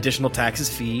 Additional taxes,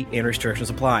 fee, and restrictions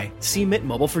apply. See Mint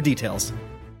Mobile for details.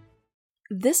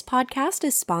 This podcast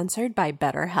is sponsored by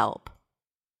BetterHelp.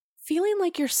 Feeling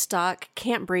like you're stuck,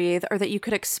 can't breathe, or that you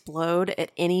could explode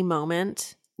at any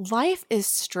moment? Life is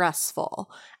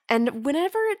stressful, and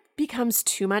whenever it becomes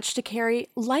too much to carry,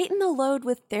 lighten the load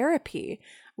with therapy.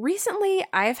 Recently,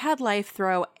 I've had life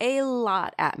throw a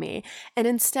lot at me, and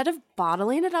instead of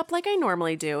bottling it up like I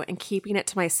normally do and keeping it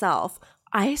to myself,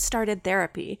 I started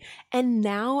therapy, and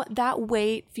now that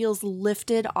weight feels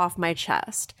lifted off my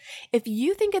chest. If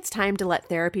you think it's time to let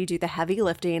therapy do the heavy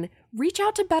lifting, reach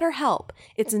out to BetterHelp.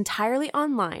 It's entirely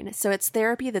online, so it's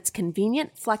therapy that's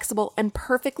convenient, flexible, and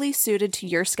perfectly suited to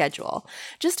your schedule.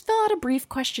 Just fill out a brief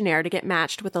questionnaire to get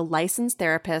matched with a licensed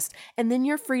therapist, and then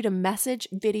you're free to message,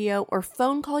 video, or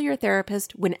phone call your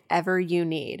therapist whenever you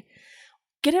need.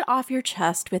 Get it off your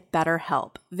chest with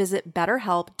BetterHelp. Visit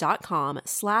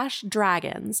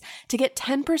betterhelp.com/dragons to get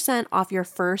 10% off your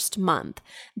first month.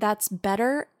 That's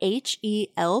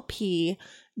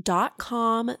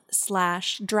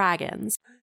betterhelp.com/dragons.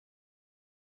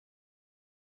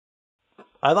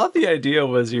 I thought the idea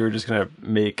was you were just going to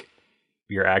make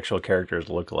your actual characters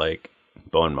look like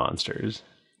bone monsters.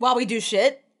 While we do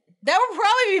shit? That would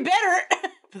probably be better.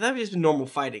 But that would just be normal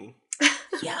fighting.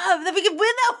 Yeah, then we could win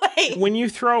that way. When you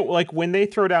throw, when they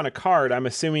throw down a card, I'm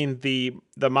assuming the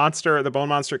bone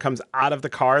monster comes out of the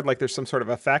card, like there's some sort of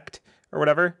effect or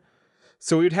whatever.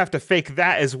 So we'd have to fake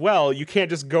that as well. You can't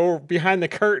just go behind the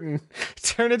curtain,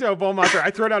 turn into a bone monster. I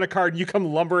throw down a card, and you come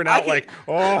lumbering out I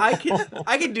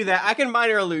can do that. I can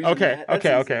minor illusion. Okay.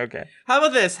 How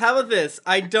about this?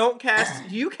 I don't cast.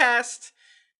 You cast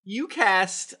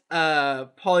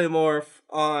polymorph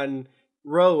on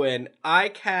Rowan. I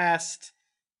cast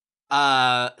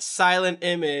silent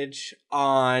image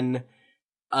on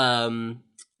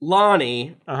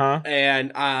Lonnie,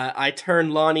 and I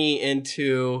turn Lonnie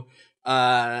into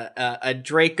a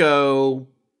Draco.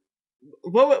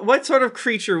 What sort of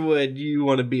creature would you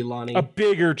want to be, Lonnie? A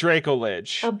bigger Draco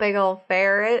Lich. A big old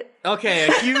ferret. Okay,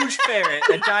 a huge ferret,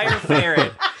 a dire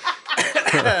ferret.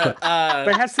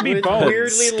 There has to be bones.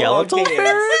 Weirdly skeletal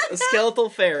ferret. A skeletal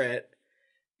ferret.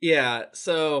 Yeah.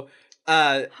 So.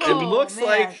 It looks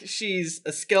like she's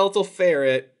a skeletal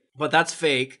ferret, but that's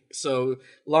fake. So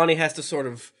Lonnie has to sort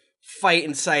of fight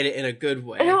inside it in a good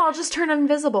way. No, I'll just turn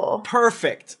invisible.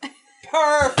 Perfect.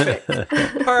 We're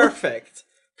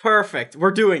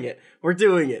doing it.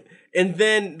 And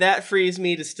then that frees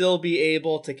me to still be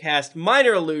able to cast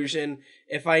minor illusion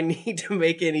if I need to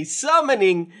make any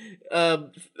summoning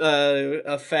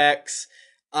effects.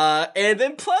 And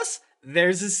then plus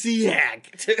there's a sea hag.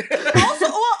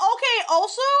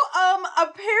 Also,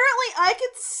 apparently I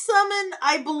could summon,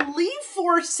 I believe,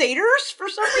 4 satyrs for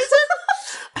some reason.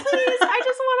 Please, I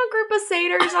just want a group of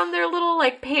satyrs on their little,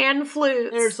 pan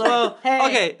flutes.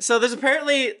 Okay, so there's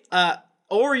apparently,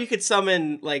 or you could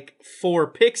summon, 4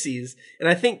 pixies, and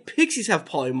I think pixies have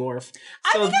polymorph.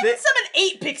 I think I could summon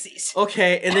 8 pixies.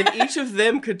 Okay, and then each of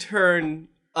them could turn,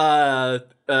 Hobie,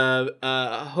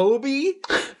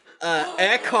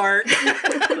 Eckhart,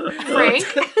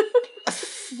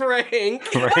 Frank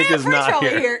is not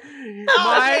here.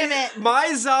 Damn it.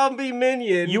 My zombie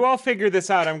minion. You all figure this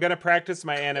out. I'm gonna practice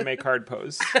my anime card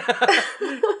pose.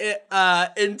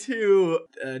 Into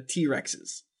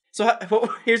T-Rexes. So if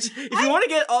you want to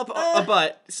get up a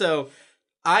butt, so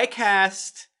I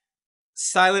cast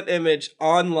silent image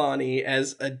on Lonnie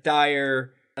as a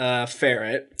dire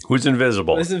ferret who's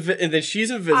invisible, and then she's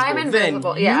invisible. I'm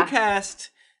invisible. Then you cast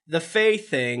the Fae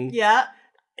thing. Yeah.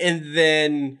 And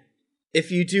then if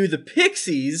you do the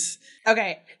pixies.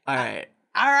 Okay. All right.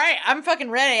 All right, I'm fucking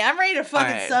ready. I'm ready to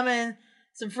fucking summon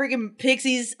some freaking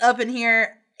pixies up in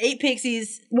here. 8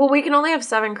 pixies. Well, we can only have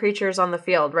 7 creatures on the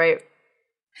field, right,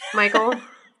 Michael?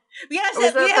 we have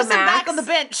some back on the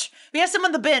bench. We have some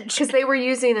on the bench. Because they were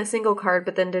using a single card,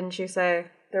 but then didn't you say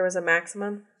there was a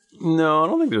maximum? No, I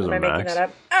don't think there's a max. Am I making that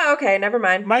up? Oh, okay, never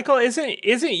mind. Michael, isn't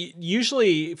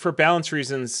usually for balance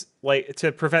reasons, like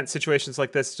to prevent situations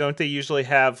like this, don't they usually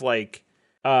have like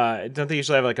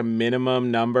a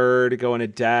minimum number to go in a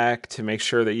deck to make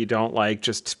sure that you don't like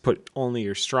just put only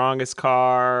your strongest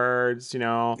cards, you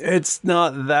know? It's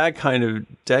not that kind of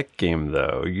deck game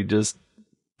though. You just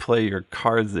play your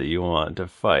cards that you want to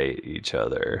fight each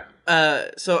other.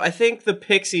 So I think the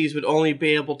pixies would only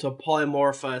be able to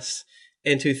polymorph us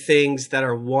into things that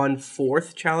are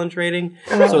 1/4 challenge rating.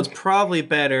 So it's probably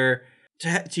better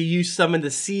to use summon the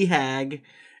Sea Hag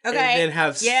and then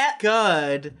have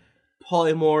Scud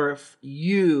polymorph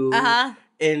you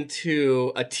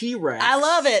into a T-Rex. I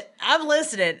love it. I'm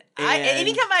listening.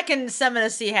 Anytime I can summon a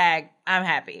Sea Hag, I'm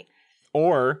happy.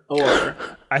 Or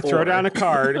I throw down a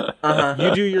card.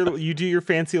 You do your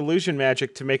fancy illusion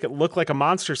magic to make it look like a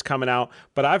monster's coming out,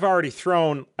 but I've already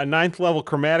thrown a 9th level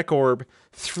chromatic orb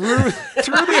through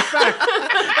the effect.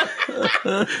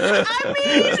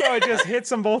 So it just hits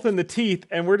them both in the teeth,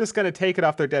 and we're just gonna take it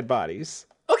off their dead bodies.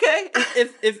 Okay,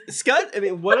 if Scud,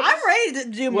 I'm ready to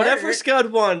do whatever murder.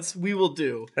 Scud wants, we will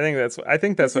do. I think that's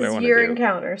what I want to do. Your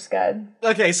encounter, Scud.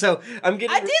 Okay, so I'm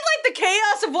getting. I did like the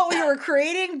chaos of what we were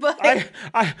creating, but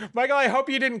Michael, I hope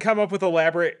you didn't come up with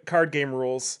elaborate card game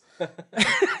rules.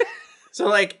 So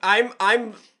like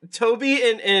I'm Toby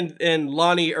and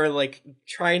Lonnie are like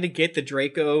trying to get the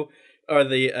Draco or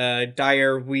the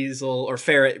dire weasel or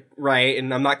ferret right, and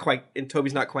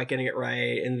Toby's not quite getting it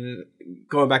right, and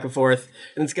going back and forth,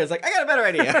 and this guy's like, I got a better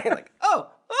idea. I'm like, oh,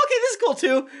 okay, this is cool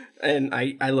too, and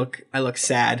I look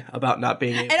sad about not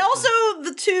being able and also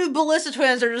the 2 ballista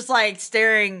twins are just like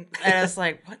staring at us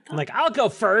like, what the? I'm like, I'll go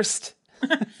first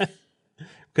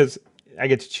because I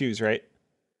get to choose, right?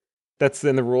 That's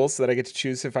in the rules that I get to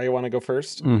choose if I want to go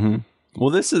first. Mm-hmm. Well,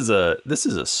 this is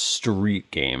a street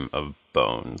game of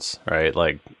Bones, right?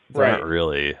 Like there aren't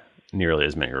really nearly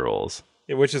as many rules.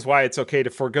 Which is why it's okay to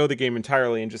forego the game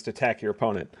entirely and just attack your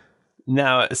opponent.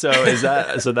 Now, so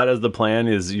that is the plan?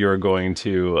 Is you're going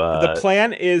to the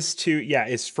plan is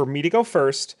for me to go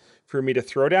first, for me to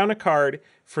throw down a card,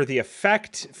 for the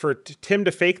effect for Tim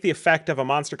to fake the effect of a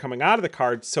monster coming out of the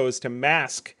card, so as to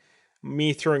mask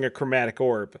me throwing a chromatic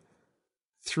orb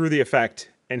through the effect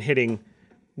and hitting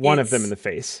one of them in the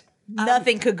face.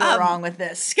 Nothing could go wrong with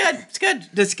this. Scud.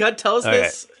 Does Scud tell us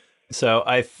this? So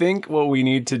I think what we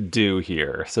need to do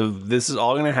here. So this is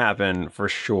all going to happen for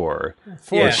sure.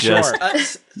 Is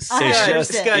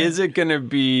it going to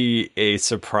be a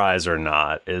surprise or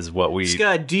not? Is what we.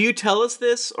 Scud, do you tell us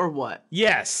this or what?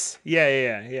 Yes.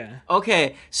 Yeah.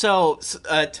 Okay, so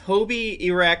Toby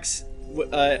erects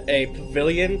a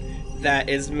pavilion that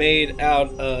is made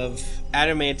out of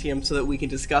adamantium so that we can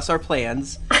discuss our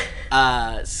plans.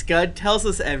 Scud tells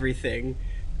us everything,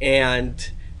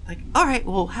 and like, all right,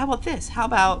 well, how about this? How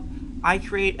about I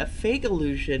create a fake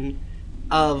illusion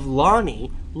of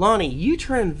Lonnie? Lonnie, you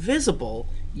turn invisible.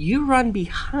 You run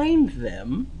behind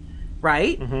them,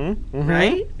 right?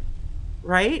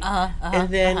 Right? And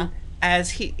then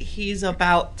as he's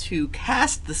about to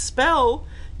cast the spell,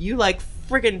 you like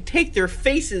friggin' take their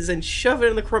faces and shove it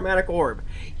in the chromatic orb.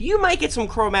 You might get some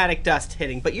chromatic dust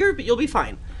hitting, but you'll be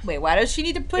fine. Wait, why does she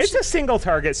need to push? It's a single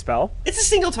target spell. It's a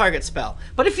single target spell.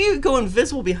 But if you go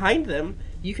invisible behind them,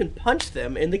 you can punch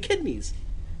them in the kidneys.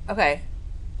 Okay.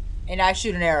 And I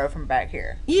shoot an arrow from back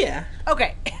here. Yeah.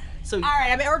 Okay. So all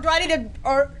right. I mean, or do I need to?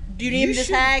 Or do you need this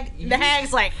hag? The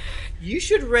hag's like. You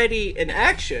should ready an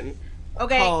action.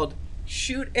 Okay. Called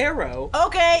shoot arrow.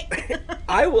 Okay.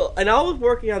 I will, and I'll be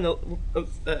working on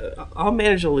the. I'll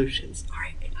manage illusions. All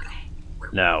right.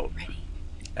 Okay. Now,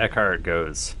 Eckhart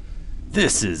goes.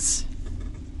 This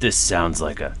sounds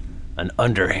like an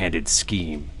underhanded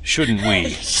scheme. Shouldn't we?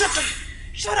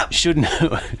 Shut up.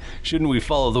 Shouldn't we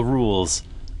follow the rules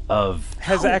of?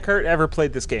 Has Eckhart ever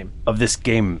played this game? Of this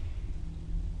game,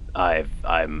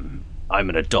 I'm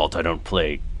an adult. I don't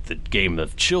play the game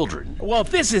of children. Well,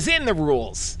 this is in the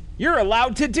rules. You're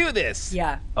allowed to do this.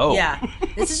 Yeah. Oh. Yeah.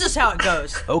 This is just how it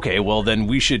goes. Okay, well then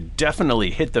we should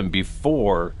definitely hit them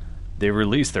before they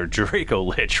release their Draco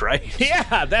Lich, right?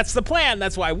 Yeah, that's the plan.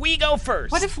 That's why we go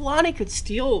first. What if Lonnie could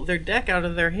steal their deck out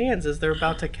of their hands as they're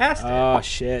about to cast it? Oh,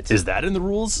 shit. Is that in the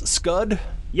rules, Scud?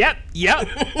 Yep.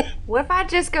 What if I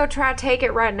just go try to take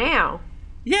it right now?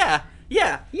 Yeah.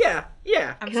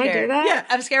 Yeah. I'm Can I scared. do that? Yeah,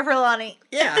 I'm scared for Lonnie.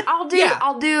 Yeah.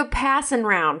 I'll do a passing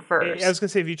round first. I was gonna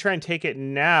say, if you try and take it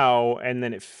now and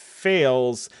then it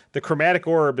fails, the chromatic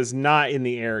orb is not in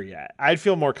the air yet. I'd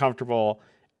feel more comfortable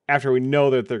after we know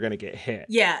that they're gonna get hit.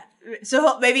 Yeah.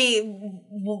 So maybe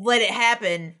let it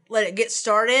happen, let it get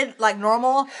started like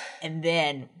normal, and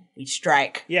then we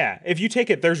strike. Yeah, if you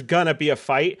take it, there's gonna be a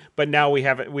fight, but now we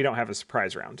don't have a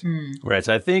surprise round. Right,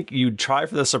 so I think you try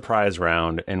for the surprise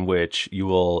round in which you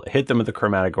will hit them with the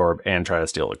chromatic orb and try to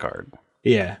steal the card.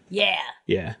 Yeah. Yeah.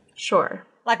 Yeah. Sure.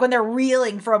 Like when they're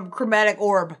reeling from chromatic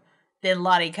orb, then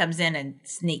Lottie comes in and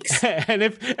sneaks. and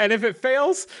if it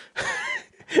fails,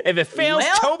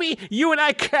 Toby, you and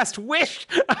I cast Wish.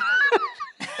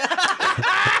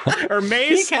 Or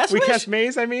Maze. Cast we Wish? cast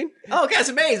Maze, I mean. Oh, cast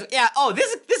a maze. Yeah. Oh,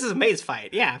 this is a maze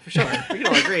fight. Yeah, for sure. We can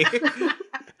all agree.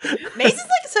 Maze is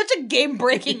like such a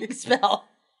game-breaking spell.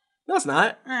 No, it's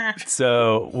not.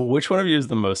 So, which one of you is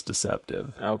the most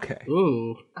deceptive? Okay.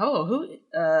 Ooh. Oh, who?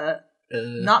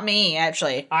 Not me,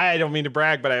 actually. I don't mean to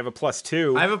brag, but I have a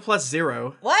 +2. I have a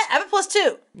 +0. What? I have a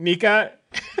 +2. Nika.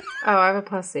 Oh, I have a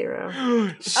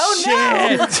 +0. Oh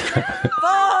no!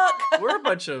 Fuck! We're a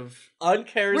bunch of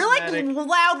uncharismatic. We're like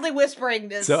loudly whispering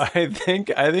this. So I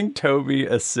think Toby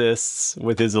assists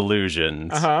with his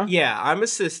illusions. Yeah, I'm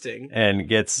assisting. And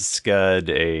gets Scud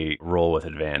a roll with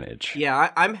advantage.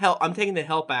 Yeah, I'm taking the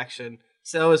help action.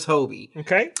 So is Hobie.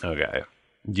 Okay. Okay.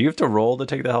 Do you have to roll to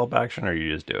take the help action, or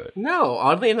you just do it? No,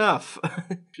 oddly enough,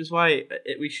 which is why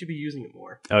we should be using it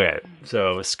more. Okay,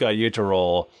 so Scud, you have to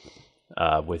roll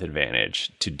with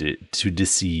advantage to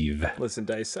deceive. Listen,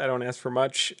 Dice, I don't ask for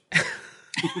much.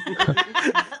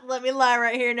 Let me lie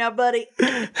right here now, buddy.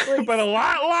 But a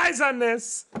lot lies on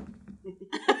this.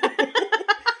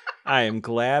 I am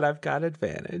glad I've got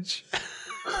advantage.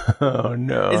 Oh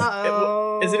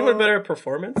no! Is anyone better at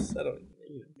performance? I don't.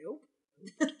 Nope.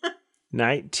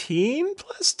 19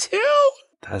 plus 2.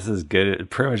 That's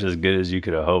pretty much as good as you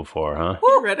could have hoped for, huh?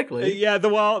 Theoretically. Yeah,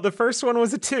 the first one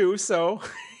was a 2, so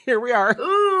here we are.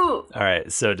 Ooh. All right,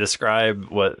 so describe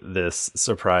what this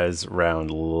surprise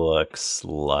round looks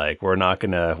like.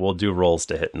 We'll do rolls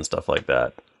to hit and stuff like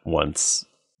that once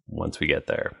we get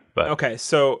there. But okay,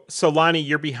 so Lonnie,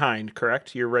 you're behind,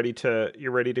 correct? You're ready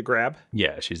to grab?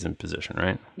 Yeah, she's in position,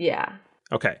 right? Yeah.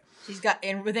 Okay. She's got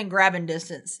within grabbing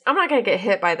distance. I'm not going to get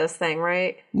hit by this thing,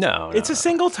 right? No. It's a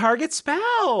single target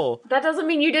spell. That doesn't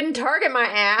mean you didn't target my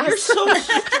ass. You're so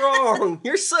strong.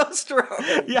 You're so strong.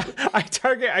 Yeah, I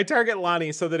target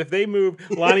Lonnie so that if they move,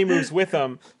 Lonnie moves with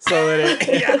them so that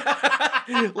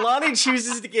it... Lonnie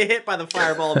chooses to get hit by the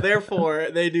fireball, therefore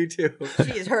they do too.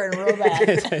 She is hurting real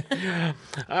bad.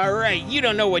 All right, you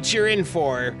don't know what you're in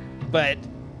for, but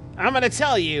I'm going to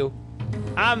tell you,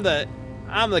 I'm the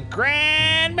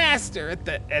Grand Master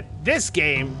at this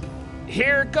game.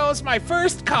 Here goes my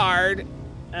first card,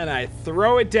 and I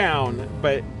throw it down,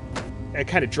 but I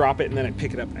kind of drop it and then I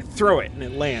pick it up and I throw it and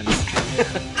it lands.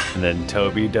 And then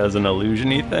Toby does an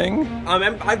illusion-y thing.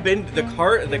 I've been the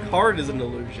card is an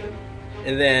illusion,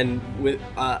 and then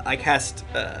I cast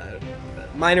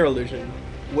minor illusion,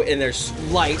 and there's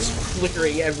lights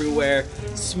flickering everywhere,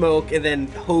 smoke, and then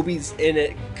Hobie's in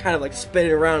it, kind of like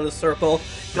spinning around in a circle,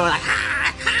 going like.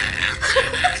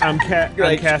 I'm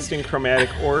casting Chromatic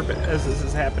Orb as this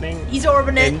is happening. He's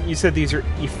orbing it. And you said these are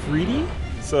Ifriti,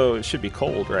 so it should be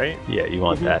cold, right? Yeah, you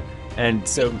want that. And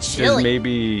so there's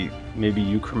maybe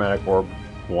you Chromatic Orb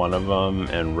one of them,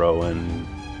 and Rowan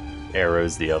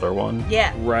arrows the other one.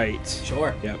 Yeah. Right.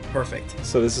 Sure. Yep. Perfect.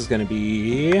 So this is going to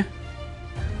be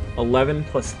 11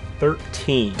 plus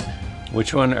 13.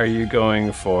 Which one are you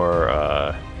going for,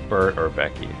 Bert or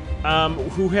Becky?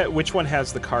 Which one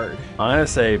has the card? I'm gonna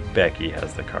say Becky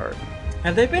has the card.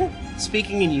 Have they been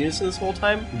speaking in unison this whole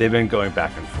time? They've been going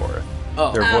back and forth.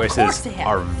 Oh. Their Of course voices they have.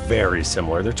 are very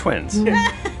similar. They're twins.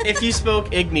 If you spoke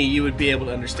Igni, you would be able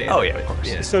to understand. Oh it, yeah, but- of course.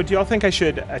 yeah. So do y'all think I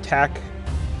should attack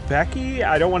Becky?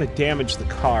 I don't want to damage the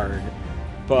card,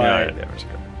 but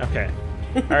okay.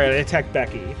 All right, I attack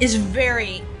Becky. Is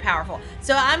very powerful.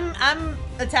 So I'm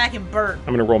attacking Bert.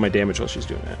 I'm gonna roll my damage while she's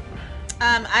doing it.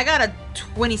 I got a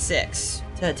 26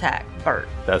 to attack Bert.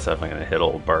 That's definitely gonna hit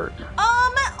old Bert.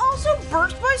 Also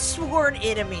Bert's my sworn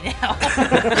enemy now.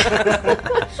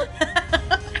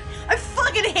 I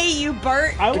fucking hate you,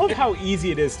 Bert. I love how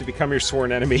easy it is to become your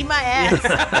sworn enemy. Eat my ass.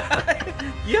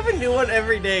 You have a new one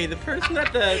every day. The person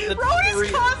at the Rowan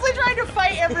is constantly trying to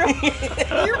fight everyone.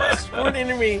 You're my sworn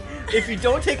enemy if you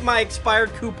don't take my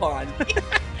expired coupon.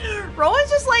 Rowan's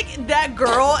just like that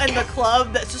girl in the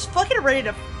club that's just fucking ready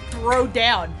to throw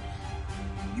down.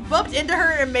 You bumped into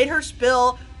her and made her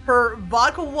spill her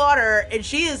vodka water, and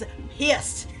she is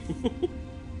pissed.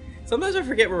 Sometimes I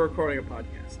forget we're recording a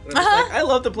podcast. I'm just like, I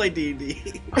love to play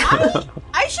D&D.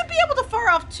 I should be able to fire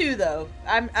off 2 though.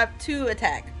 I'm up 2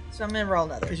 attack, so I'm gonna roll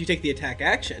another. Because you take the attack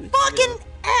action. Fucking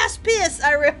ass piss!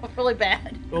 I roll really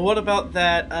bad. Well, what about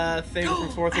that thing from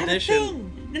 4th edition?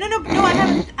 No, I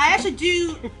haven't. I actually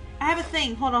do. I have a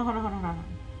thing. Hold on.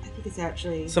 I think it's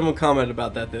actually. Someone commented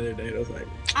about that the other day, and I was like,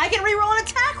 I can reroll an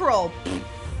attack roll.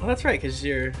 Well, that's right, because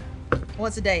you're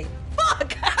once a day.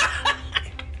 Fuck.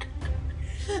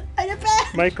 I did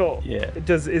bad. Michael,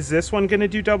 is this one gonna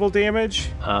do double damage?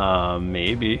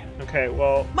 Maybe. Okay,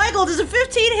 well, Michael, does a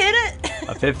 15 hit it?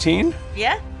 A 15?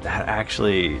 Yeah. That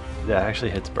actually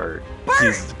hits Bert.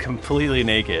 He's completely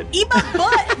naked. Eat my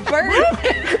butt, Bert.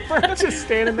 Bert's just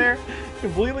standing there,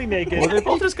 completely naked. Well, they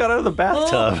both just got out of the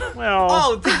bathtub.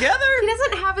 Well, together? He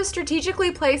doesn't have a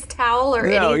strategically placed towel or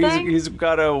No, anything. he's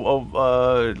got a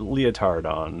leotard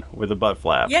on with a butt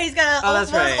flap. Yeah, he's got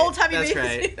old timey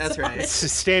bathing That's right. It's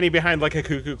just standing behind like a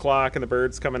cuckoo clock, and the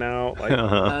bird's coming out. Like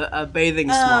a bathing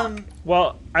smock.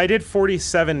 Well, I did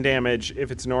 47 damage if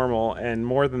it's normal, and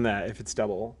more than that if it's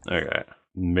double. Okay,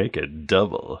 make it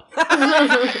double.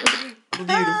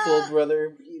 Beautiful,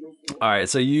 brother. Beautiful. All right,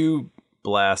 so you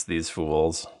blast these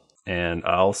fools, and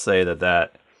I'll say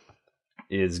that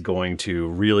is going to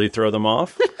really throw them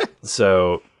off.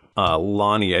 So,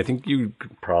 Lonnie, I think you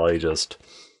could probably just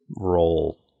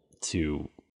roll to...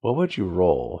 What would you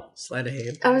roll? Sleight of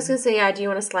hand. I was going to say, yeah, do you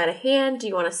want to sleight of hand? Do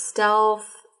you want to stealth?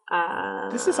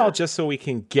 This is all just so we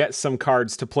can get some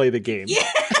cards to play the game. Yeah.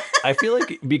 I feel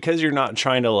like because you're not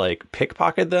trying to like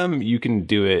pickpocket them, you can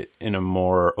do it in a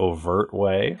more overt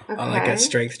way. Okay. Like a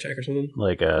strength check or something?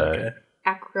 Like a...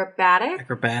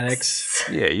 Acrobatics.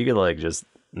 Yeah, you could like just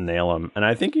nail them. And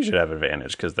I think you should have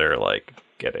advantage because they're like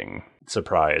getting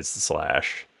surprised /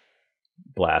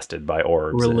 blasted by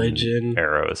orbs and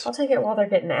arrows. I'll take it while they're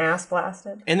getting ass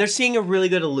blasted. And they're seeing a really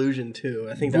good illusion, too.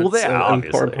 I think that's an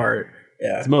important part.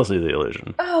 Yeah. It's mostly the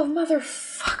illusion. Oh,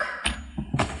 motherfucker.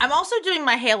 I'm also doing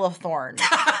my Hail of Thorns.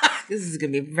 This is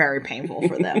going to be very painful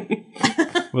for them.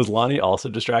 Was Lonnie also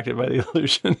distracted by the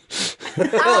illusion?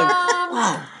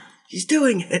 Wow, he's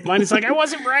doing it. Lonnie's like, I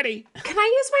wasn't ready. Can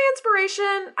I use my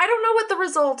inspiration? I don't know what the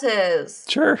result is.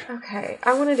 Sure. Okay,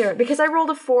 I want to do it because I rolled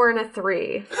a 4 and a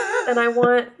 3. And I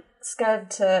want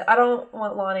Scud to... I don't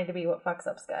want Lonnie to be what fucks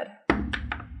up Scud.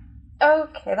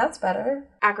 Okay, that's better.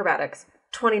 Acrobatics.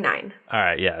 29. All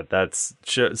right, yeah, that's...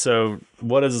 So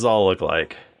what does this all look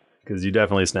like? Because you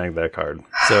definitely snagged that card.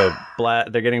 So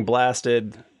they're getting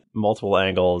blasted, multiple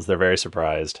angles. They're very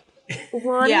surprised.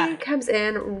 Lonnie comes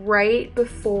in right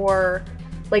before,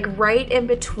 like right in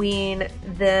between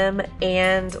them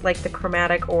and like the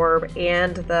chromatic orb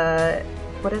and the,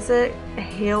 what is it? A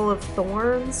Hail of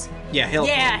Thorns? Yeah,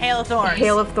 Hail of Thorns.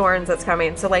 Hail of Thorns that's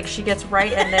coming. So like she gets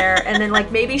right in there and then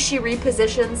like maybe she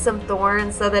repositions some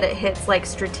thorns so that it hits like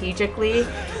strategically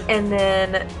and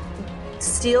then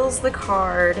steals the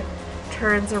card,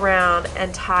 turns around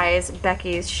and ties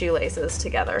Becky's shoelaces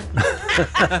together.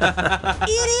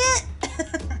 Idiot!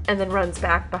 And then runs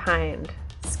back behind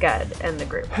Scud and the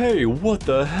group. Hey, what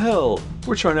the hell?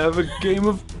 We're trying to have a game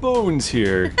of bones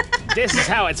here. This is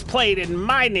how it's played in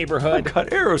my neighborhood. I've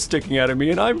got arrows sticking out of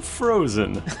me and I'm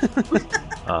frozen.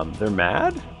 They're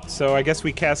mad? So I guess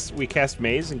we cast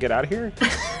Maze and get out of here?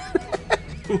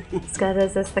 Scud,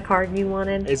 is this the card you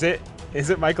wanted? Is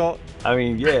it, Michael? I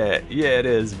mean, yeah, it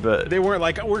is, but... They weren't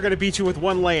like, we're going to beat you with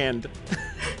one land.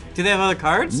 Do they have other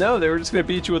cards? No, they were just going to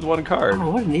beat you with one card.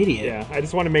 Oh, what an idiot. Yeah, I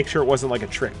just want to make sure it wasn't like a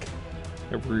trick.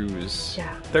 A ruse.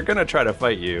 Yeah. They're going to try to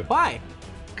fight you. Why?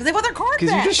 Because they want their card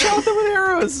Because back. you just shot them with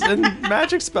arrows and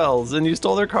magic spells and you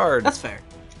stole their card. That's fair.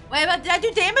 Wait, but did I do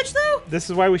damage though? This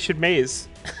is why we should maze.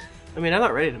 I mean, I'm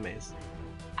not ready to maze.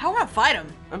 I want to fight them.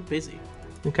 I'm busy.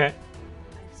 Okay.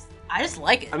 I just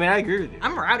like it. I mean, I agree with you.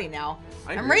 I'm rowdy now.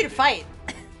 I I'm agree ready to with fight.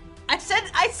 I said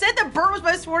that Bert was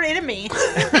my sworn enemy. I'm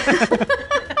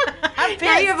pissed.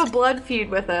 Now you have a blood feud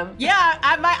with him. Yeah,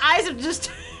 my eyes have just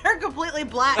turned completely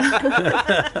black.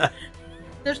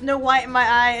 There's no white in my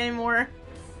eye anymore.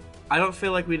 I don't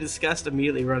feel like we discussed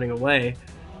immediately running away.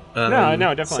 No,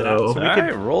 definitely not. So all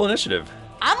right, roll initiative.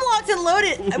 I'm locked and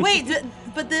loaded. Wait,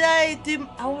 but did I do...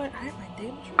 Oh, I had my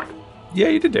damage roll? Yeah,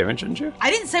 you did damage, didn't you?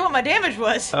 I didn't say what my damage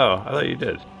was. Oh, I thought you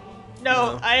did.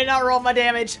 No, I did not roll my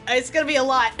damage. It's going to be a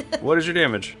lot. What is your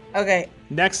damage? Okay.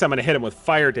 Next, I'm going to hit him with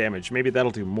fire damage. Maybe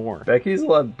that'll do more. Becky's a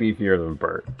lot beefier than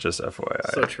Bert, just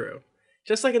FYI. So true.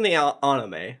 Just like in the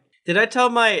anime. Did I tell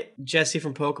my Jessie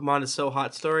from Pokemon is So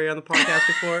Hot story on the podcast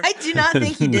before? I do not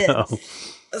think you did. No.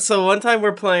 So one time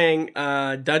we're playing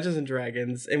Dungeons &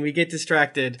 Dragons, and we get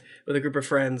distracted with a group of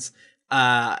friends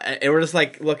And we're just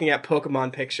like looking at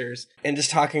Pokemon pictures and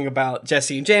just talking about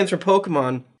Jesse and James from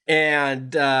Pokemon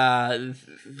and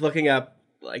looking up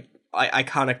like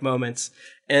iconic moments.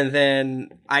 And then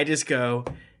I just go,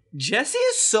 Jesse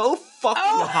is so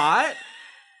fucking hot,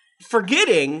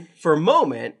 forgetting for a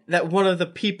moment that one of the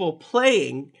people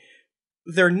playing,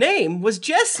 their name was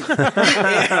Jesse.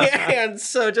 And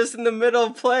so just in the middle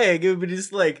of playing, it would be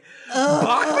just like,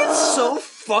 Bachman's so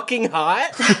fucking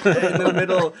hot. In the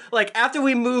middle, like after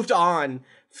we moved on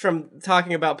from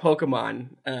talking about Pokemon,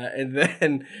 and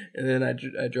then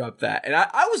I dropped that. And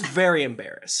I was very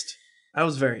embarrassed.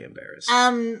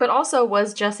 But also,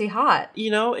 was Jesse hot?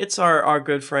 You know, it's our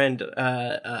good friend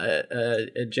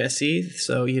Jesse.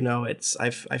 So you know, I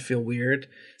feel weird.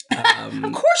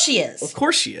 Of course she is. Of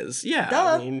course she is. Yeah.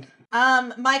 Duh. I mean,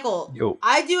 Michael. Yo.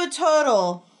 I do a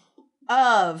total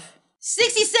of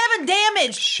 67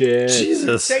 damage. Shit.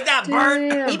 Jesus. take that,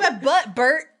 Bert. Eat my butt,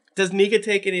 Bert. Does Nika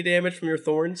take any damage from your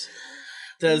thorns?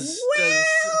 Does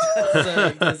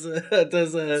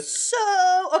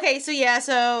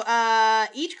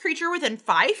each creature within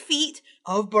 5 feet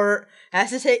of Bert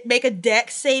has to make a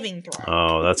dex saving throw.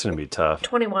 Oh, that's gonna be tough.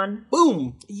 21.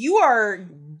 Boom. You are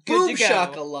good Boom to go.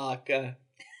 shakalaka.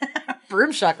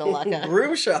 Broom shakalaka.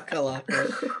 Broom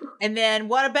shakalaka. And then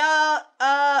what about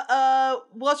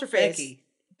what's her face?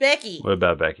 Becky. What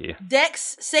about Becky?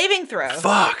 Dex saving throw.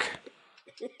 Fuck.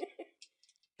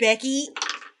 Becky.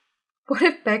 What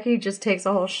if Becky just takes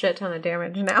a whole shit ton of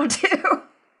damage now too?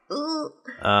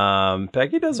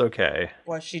 Becky does okay.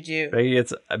 What'd she do?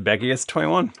 Becky gets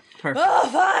 21. Perfect. Oh,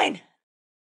 fine.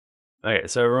 Okay,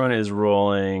 so everyone is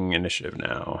rolling initiative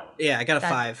now. Yeah, I got a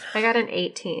 5. I got an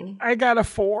 18. I got a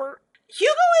 4.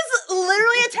 Hugo is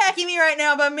literally attacking me right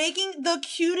now by making the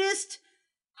cutest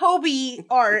Hobie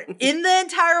art in the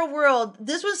entire world.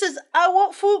 This one says, I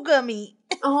want food gummy.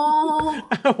 Oh.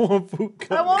 I want food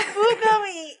gummy. I want food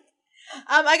gummy.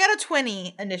 I got a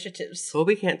 20 initiatives.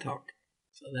 Hobie can't talk.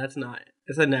 So that's not,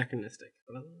 it's anachronistic.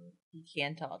 He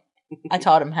can talk. I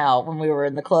taught him how when we were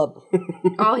in the club.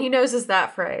 All he knows is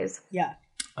that phrase. Yeah.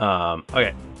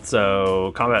 Okay,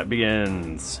 so combat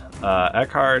begins.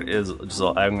 Eckhart is just,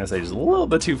 I'm going to say, just a little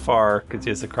bit too far because he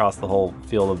has to cross the whole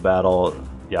field of battle,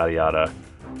 yada yada.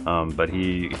 But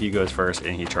he goes first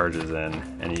and he charges in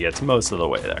and he gets most of the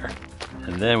way there.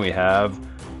 And then we have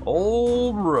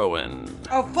old Rowan.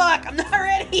 Oh, fuck, I'm not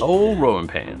ready. Old Rowan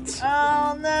Pants.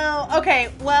 Oh, no. Okay,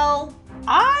 well,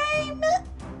 I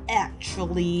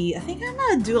think I'm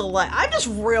gonna do a lot. I'm just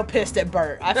real pissed at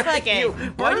Bert. I fucking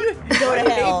Why do you go to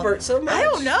hell. hate Bert so much? I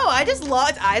don't know. I just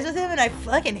locked eyes with him and I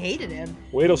fucking hated him.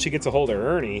 Wait till she gets a hold of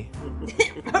Ernie.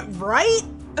 Right?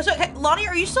 So, okay, Lonnie,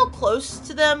 are you still close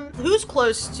to them? Who's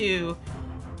close to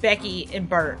Becky and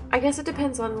Bert? I guess it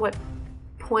depends on what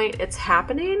point it's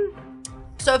happening.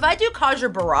 So if I do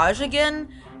Kaja Barrage again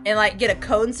and like get a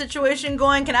cone situation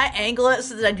going, can I angle it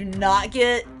so that I do not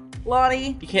get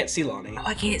Lonnie? You can't see Lonnie. Oh,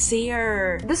 I can't see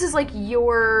her. This is like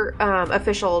your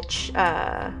official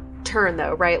turn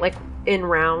though, right? Like in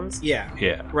rounds. Yeah.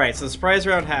 Yeah. Right, so the surprise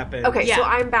round happened. Okay, so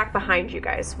I'm back behind you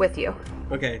guys with you.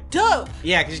 Okay. Dope.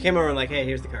 Yeah, because you came over and like, hey,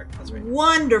 here's the card. That's right.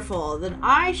 Wonderful. Then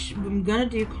I'm gonna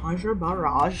do Conjure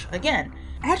Barrage again.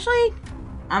 Actually,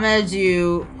 I'm gonna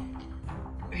do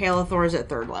Hail of Thorns at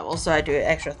 3rd level, so I do an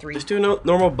extra 3. Just do a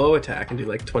normal bow attack and do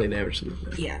like 20 damage.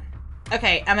 Yeah.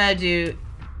 Okay, I'm gonna do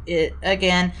it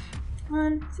again.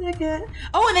 1 second.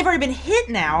 Oh, and they've already been hit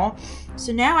now.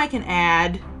 So now I can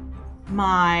add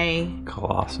my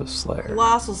Colossal Slayer.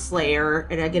 Colossal Slayer,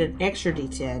 and I get an extra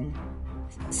D10.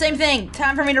 Same thing.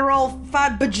 Time for me to roll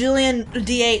 5 bajillion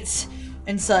D8s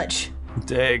and such.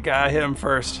 Gotta hit him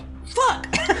first. Fuck!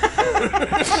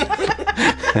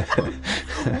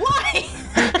 Why?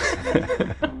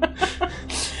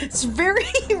 It's very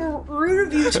rude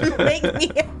of you to make me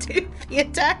do the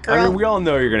attack roll. I mean, we all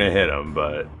know you're gonna hit him,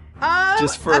 but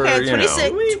just for, okay,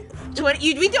 26.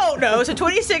 you know. We don't know, so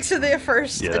 26 for the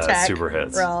first Yeah, attack. that's super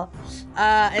hits. Roll.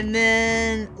 And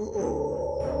then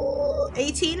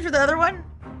 18 for the other one.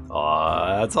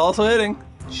 That's also hitting.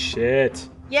 Shit.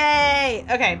 Yay!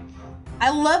 Okay. I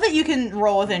love that you can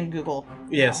roll within Google.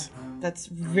 Yes. That's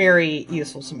very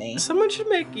useful to me. Someone should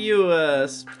make you I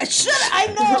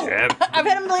know! I've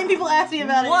had a million people ask me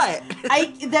about What?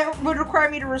 it. That would require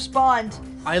me to respond.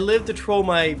 I live to troll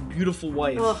my beautiful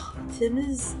wife. Ugh, Tim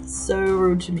is so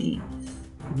rude to me.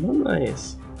 Oh,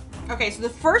 nice. Okay, so the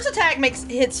first attack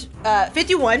hits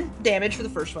 51 damage for the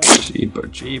first one.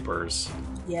 Jeepers.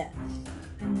 Yeah.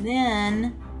 And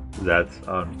then... That's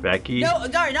on Becky? No,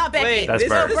 not Becky. Wait, That's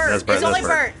Bert. Bert. That's Bert. It's only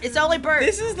Bert. It's only Bert.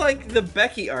 This is like the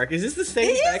Becky arc. Is this the same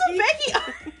It is Becky? the Becky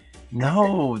arc.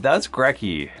 No, that's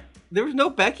Grecky. There was no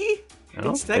Becky? I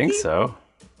don't think so.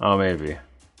 Oh, maybe.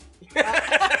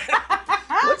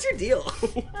 What's your deal?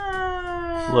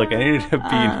 Look, I needed a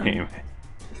B name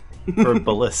for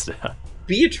Ballista.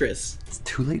 Beatrice. It's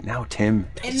too late now, Tim.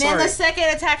 And then the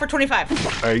second attack for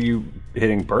 25. Are you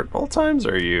hitting Bert both times,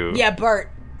 or are you... Yeah, Bert.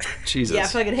 Jesus. Yeah, I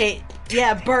fucking hate.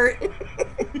 Yeah, Bert.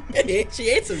 She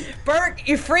hates him. Bert,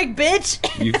 you freak bitch.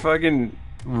 You fucking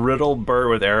riddle Bert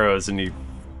with arrows, and you...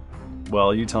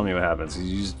 Well, you tell me what happens.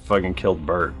 You just fucking killed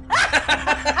Bert.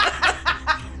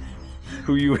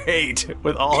 Who you hate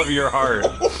with all of your heart.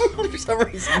 For some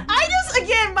reason. I just,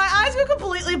 again, my eyes go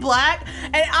completely black,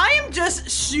 and I am just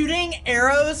shooting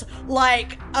arrows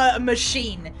like a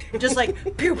machine. Just like,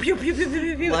 pew, pew, pew, pew,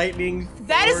 pew, pew. Lightning.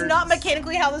 That is not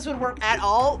mechanically how this would work at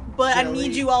all, but I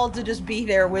need you all to just be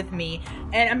there with me.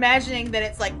 And imagining that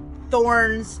it's like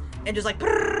thorns and just like,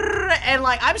 and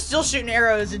like, I'm still shooting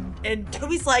arrows, and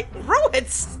Toby's like, Rowan,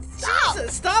 stop.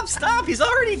 Jesus, stop. He's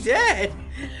already dead.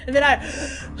 And then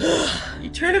you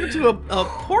turned him into a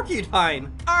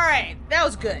porcupine. All right, that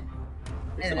was good.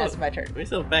 And that's my turn. We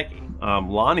still have Becky.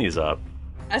 Lonnie's up.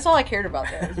 That's all I cared about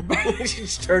there. She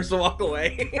just turns to walk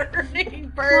away.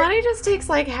 Lonnie just takes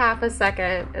like half a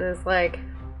second and is like,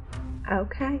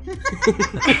 okay.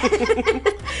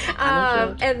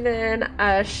 And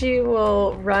then she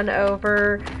will run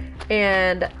over,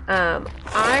 and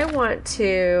I want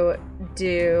to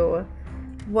do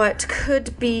what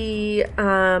could be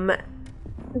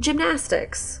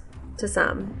gymnastics to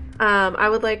some. I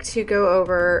would like to go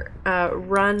over,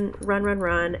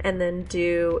 run, and then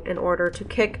do, in order to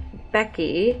kick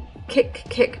Becky,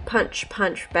 kick,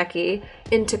 punch Becky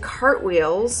into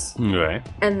cartwheels. Right.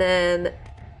 And then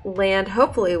land,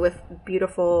 hopefully, with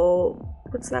beautiful,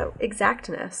 what's that,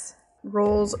 exactness.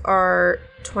 Rolls are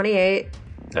 28.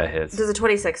 That hits. Does a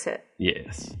 26 hit?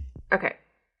 Yes. Okay.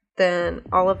 Then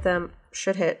all of them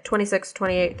should hit 26,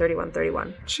 28, 31,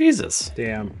 31. Jesus.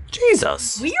 Damn.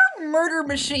 Jesus. We are murder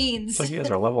machines. It's like you guys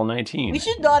are level 19. We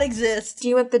should not exist. Do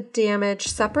you want the damage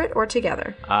separate or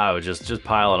together? I would just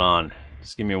pile it on.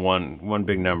 Just give me one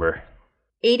big number.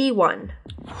 81.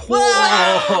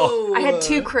 Whoa! I had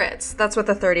 2 crits. That's what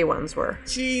the 31s were.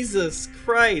 Jesus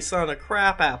Christ on a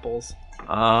crap apples.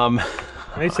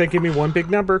 I said give me one big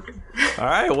number. All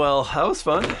right, well, that was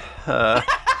fun.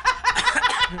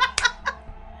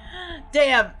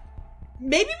 Damn.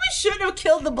 Maybe we shouldn't have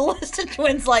killed the Ballista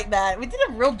twins like that. We did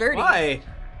them real dirty. Why?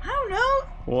 I don't know.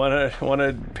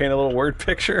 Wanna paint a little word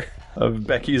picture of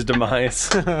Becky's demise?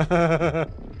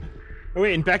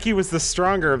 Wait, and Becky was the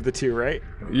stronger of the two, right?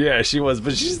 Yeah, she was,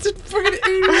 but she's did freaking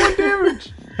 81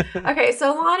 damage. Okay,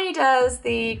 so Lonnie does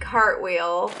the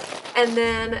cartwheel and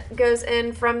then goes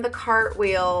in from the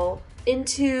cartwheel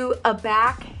into a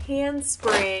back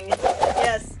handspring.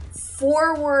 Yes.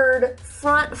 Forward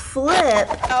front flip.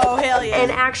 Oh, hell yeah.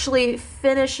 And actually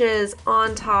finishes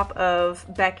on top of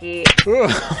Becky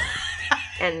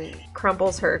and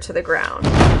crumples her to the ground.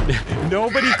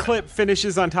 Nobody clip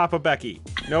finishes on top of Becky.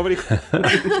 Nobody.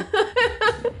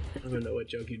 I don't know what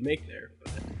joke you'd make there.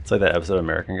 But... It's like that episode of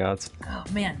American Gods. Oh,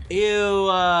 man. Ew,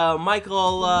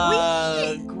 Michael,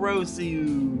 gross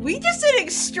you. We just did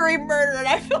extreme murder, and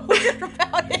I feel weird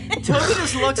about it. Toby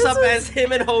just looks up as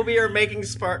him and Hobie are making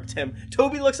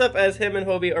Toby looks up as him and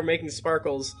Hobie are making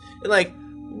sparkles. And like,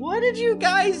 what did you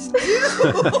guys do?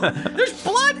 There's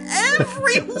blood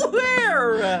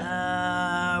everywhere!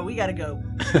 We gotta go.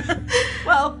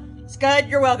 Well, Scud,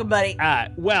 you're welcome, buddy.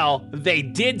 Well, they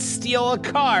did steal a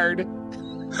card.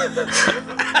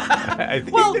 I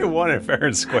think they won it fair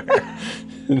and square.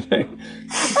 Why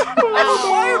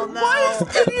is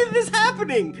any of this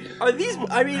happening? Are these?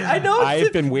 I mean, I know.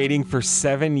 I've been waiting for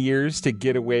 7 years to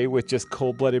get away with just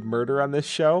cold-blooded murder on this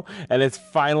show, and it's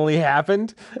finally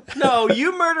happened. No,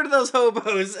 you murdered those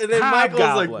hobos, and then Michael's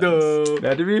like, no.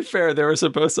 Now, to be fair, they were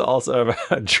supposed to also have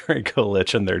a Draco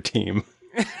Lich in their team.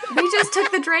 We just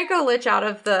took the Draco Lich out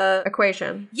of the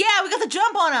equation. Yeah, we got the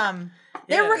jump on them.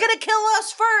 They were gonna kill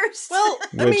us first. Well,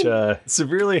 Which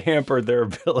severely hampered their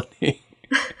ability.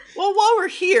 Well, while we're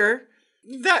here,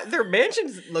 their mansion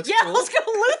looks cool. Let's go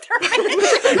loot their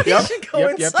mansion. We should go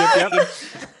inside.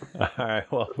 All right,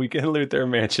 well, we can loot their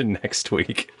mansion next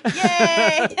week.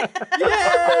 Yay!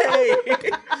 Yay!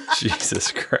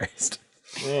 Jesus Christ.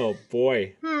 Oh,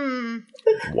 boy.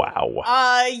 Wow.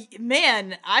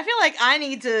 Man, I feel like I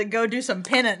need to go do some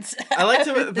penance. I like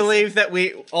to believe that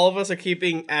all of us are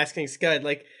asking Scud,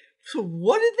 like, so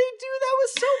what did they do that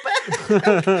was so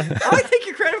bad? I take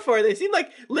your credit for it. They seem like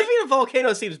living in a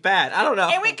volcano seems bad. I don't know.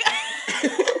 And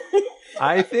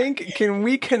I think, can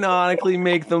we canonically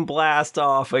make them blast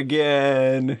off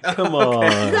again? Come on.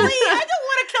 Really? I don't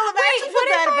want to kill them. I actually feel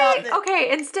bad about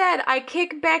Okay, instead, I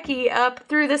kick Becky up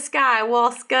through the sky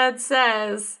while Scud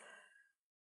says,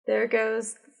 "There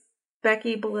goes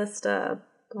Becky Ballista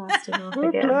blasting off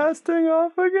again." Blasting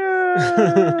off again.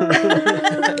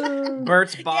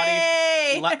 Bert's body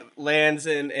lands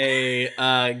in a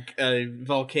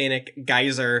volcanic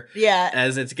geyser. Yeah.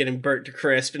 As it's getting burnt to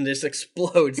crisp and just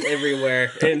explodes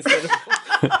everywhere instead of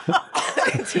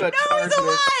into a He's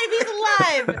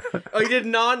alive! Oh, he did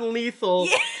non-lethal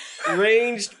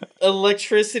ranged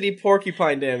electricity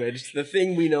porcupine damage. The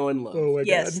thing we know and love. Oh my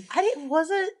Yes. It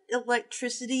wasn't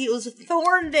electricity, it was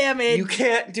thorn damage. You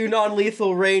can't do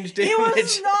non-lethal range damage. It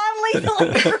was non-lethal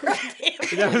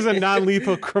damage. That was a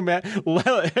non-lethal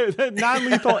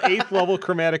non-lethal 8th level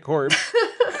chromatic orb.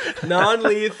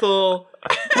 Non-lethal.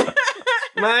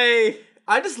 I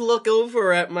just look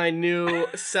over at my new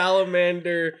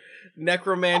salamander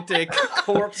necromantic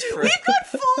corpse friend. We've got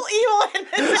full evil in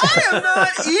this. I am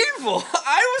not evil.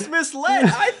 I was misled.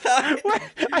 I thought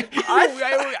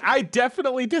I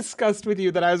definitely discussed with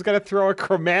you that I was going to throw a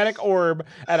chromatic orb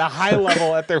at a high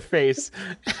level at their face.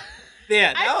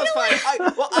 Yeah, that was fine.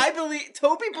 I believe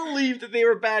Toby believed that they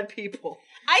were bad people.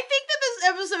 I think that this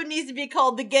episode needs to be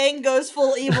called "The Gang Goes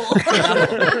Full Evil."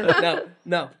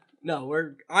 No,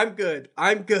 I'm good.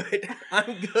 I'm good.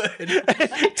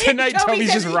 Tonight,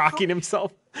 Toby's just rocking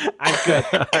himself. I'm good.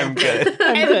 I'm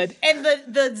good. And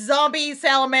the zombie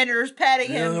salamanders patting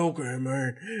him. Hello,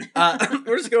 Grandma.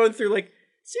 We're just going through, like,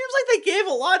 seems like they gave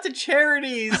a lot to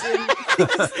charities. And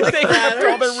they have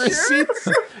all their receipts.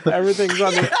 Everything's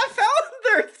on I found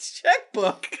their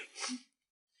checkbook.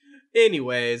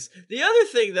 Anyways, the other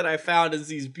thing that I found is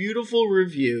these beautiful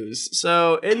reviews.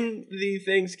 So, in the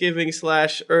Thanksgiving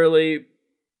 / early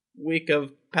week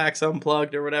of PAX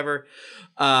Unplugged or whatever,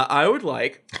 I would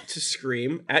like to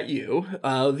scream at you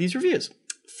these reviews.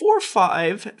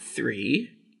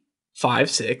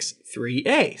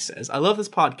 453563A says, "I love this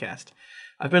podcast.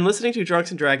 I've been listening to Drunks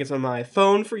and Dragons on my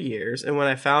phone for years, and when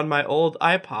I found my old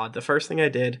iPod, the first thing I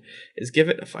did is give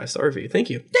it a 5-star review. Thank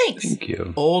you." Thanks. Thank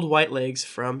you. Old White Legs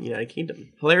from United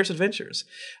Kingdom. Hilarious adventures.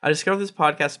 I discovered this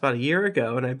podcast about a year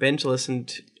ago, and I binge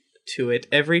listened to it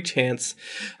every chance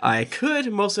I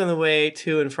could, mostly on the way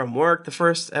to and from work. The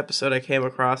first episode I came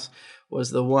across was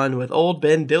the one with old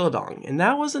Ben Dilladong, and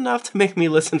that was enough to make me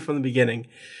listen from the beginning.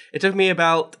 It took me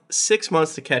about 6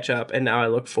 months to catch up, and now I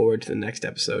look forward to the next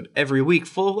episode every week,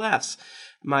 full of laughs.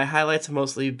 My highlights have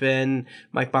mostly been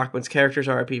Mike Bachman's characters,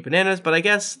 R.I.P. Bananas, but I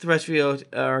guess the rest of you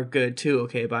are good too.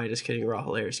 Okay, bye. Just kidding. You're all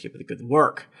hilarious. Keep up the good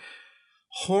work.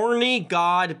 Horny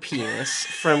God Penis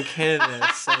from Canada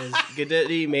says,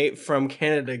 "G'day, mate from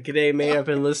Canada. G'day, mate. I've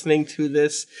been listening to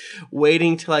this,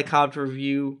 waiting till I copped a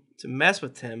review to mess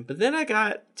with Tim, but then I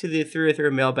got to the 303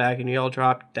 mailbag and you all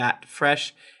dropped that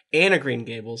fresh and a Green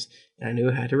Gables, and I knew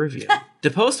I had to review. The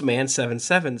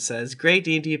Postman77 says, "Great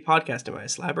D&D podcast, am I a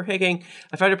slabber? Hey gang,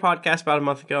 I found your podcast about a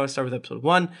month ago. I started with episode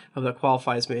 1. Hope that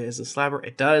qualifies me as a slabber.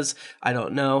 It does. I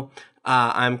don't know.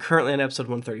 I'm currently on episode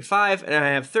 135, and I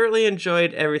have thoroughly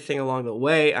enjoyed everything along the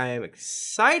way. I am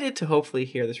excited to hopefully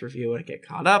hear this review when I get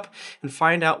caught up and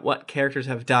find out what characters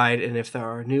have died and if there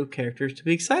are new characters to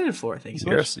be excited for." Thanks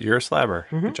so much. You're a slabber.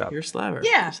 Good job. You're a slabber.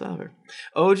 Yeah. You're a slabber.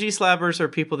 OG slabbers are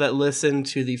people that listen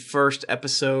to the first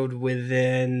episode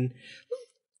within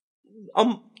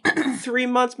 3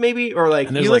 months, maybe, or like.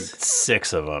 And there's like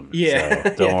 6 of them.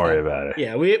 Yeah. So don't worry about it.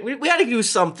 Yeah, we had to do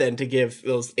something to give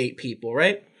those 8 people,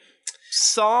 right?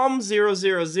 Psalm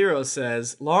 000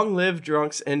 says, "Long live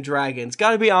Drunks and Dragons.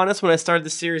 Gotta be honest, when I started the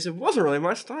series, it wasn't really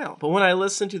my style. But when I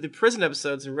listened to the prison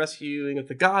episodes and Rescuing of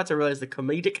the Gods, I realized the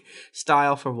comedic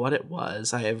style for what it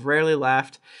was. I have rarely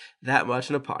laughed that much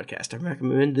in a podcast. I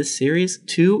recommend this series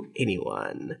to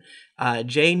anyone."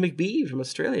 Jane McBee from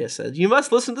Australia says, "You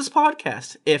must listen to this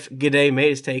podcast. If G'day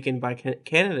Mate is taken by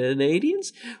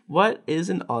Canadians, what is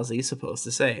an Aussie supposed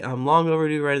to say? I'm long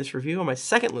overdue writing this review on my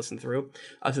second listen through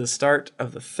up to the start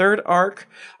of the 3rd arc.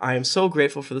 I am so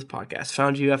grateful for this podcast.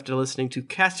 Found you after listening to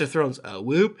Cast of Thrones,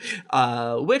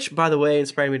 which, by the way,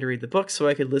 inspired me to read the book so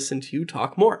I could listen to you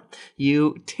talk more.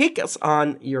 You take us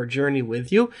on your journey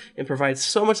with you and provide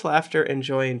so much laughter and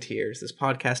joy and tears. This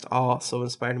podcast also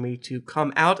inspired me to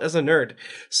come out as a nerd.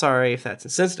 Sorry if that's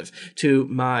insensitive. To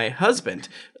my husband,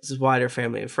 his wider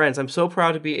family and friends. I'm so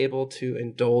proud to be able to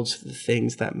indulge the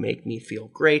things that make me feel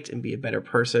great and be a better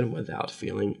person without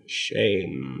feeling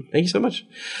shame." Thank you so much.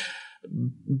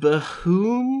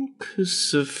 Bahum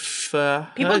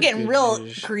Kusufa. People are getting real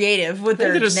creative with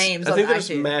their names on I think they're iTunes.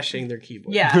 just mashing their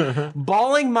keyboard. Yeah.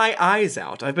 "Bawling my eyes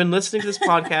out. I've been listening to this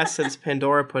podcast since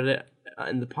Pandora put it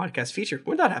in the podcast feature.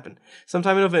 When that happen?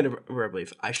 Sometime in November, I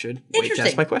believe. I should wait to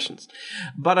ask my questions.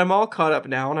 But I'm all caught up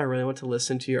now, and I really want to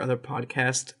listen to your other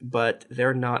podcast, but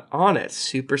they're not on it.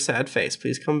 Super sad face.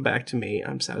 Please come back to me.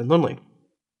 I'm sad and lonely.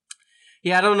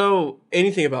 Yeah, I don't know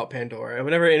anything about Pandora. And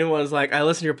whenever anyone's like, I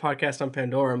listen to your podcast on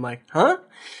Pandora, I'm like, huh?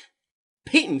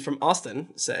 Peyton from Austin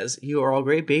says, you are all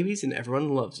great babies and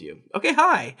everyone loves you. Okay,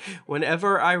 hi.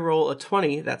 Whenever I roll a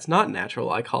 20 that's not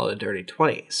natural, I call it a dirty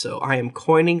 20. So I am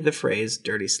coining the phrase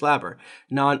dirty slabber,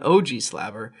 non-OG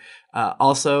slabber.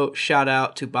 Also, shout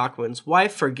out to Bachman's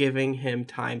wife for giving him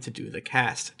time to do the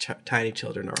cast. Tiny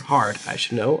children are hard. I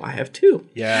should know. I have 2.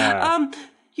 Yeah.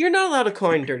 You're not allowed to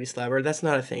coin dirty slabber. That's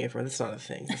not a thing, everyone. That's not a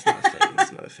thing. That's not a thing.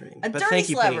 That's not a thing. But thank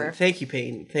you, slabber. Peyton. Thank you,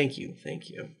 Peyton. Thank you. Thank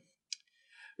you.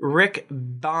 Rick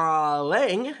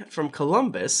Baleng from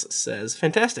Columbus says,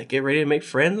 fantastic. Get ready to make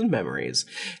friends and memories.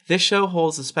 This show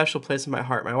holds a special place in my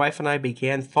heart. My wife and I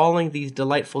began following these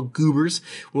delightful goobers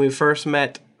when we first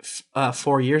met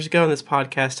 4 years ago, and this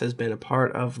podcast has been a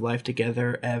part of life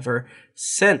together ever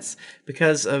since.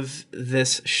 Because of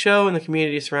this show and the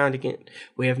community surrounding it,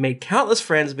 we have made countless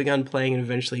friends, begun playing and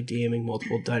eventually DMing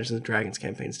multiple Dungeons & Dragons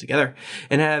campaigns together,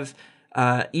 and have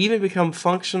even become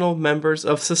functional members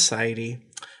of society.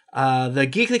 The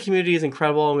Geekly community is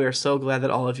incredible, and we are so glad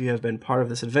that all of you have been part of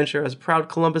this adventure. As proud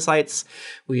Columbusites,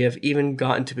 we have even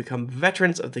gotten to become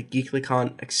veterans of the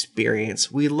GeeklyCon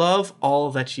experience. We love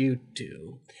all that you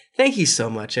do. Thank you so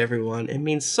much, everyone. It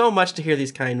means so much to hear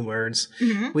these kind words.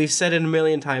 Mm-hmm. We've said it a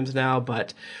million times now,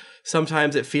 but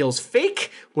sometimes it feels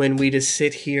fake when we just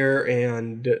sit here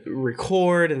and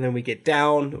record and then we get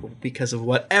down because of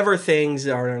whatever things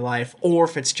are in our life, or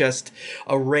if it's just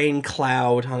a rain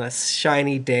cloud on a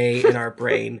shiny day in our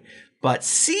brain. But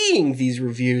seeing these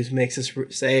reviews makes us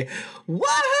say,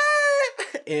 what?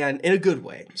 And in a good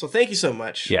way. So thank you so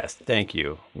much. Yes, thank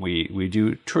you. We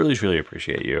do truly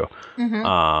appreciate you.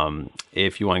 Mm-hmm.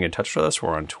 If you want to get in touch with us,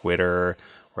 we're on Twitter.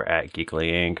 We're at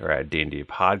Geekly Inc. or at D&D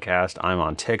Podcast. I'm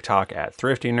on TikTok at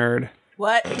Thrifty Nerd.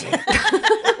 What?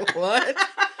 What?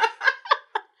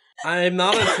 I'm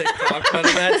not on TikTok, but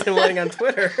I'm at Tim Lang on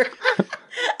Twitter.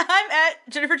 I'm at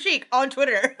Jennifer Cheek on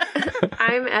Twitter.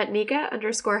 I'm at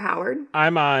Nika_Howard.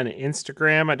 I'm on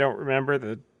Instagram. I don't remember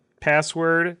the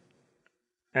password.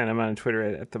 And I'm on Twitter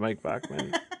at the Mike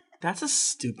Bachman. That's a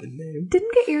stupid name.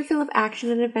 Didn't get your fill of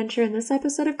action and adventure in this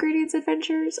episode of Gradient's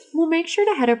Adventures? Well, make sure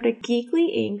to head over to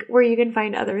Geekly Inc., where you can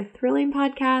find other thrilling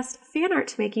podcasts, fan art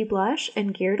to make you blush,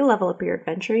 and gear to level up your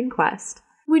adventuring quest.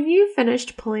 When you've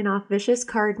finished pulling off vicious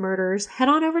card murders, head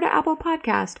on over to Apple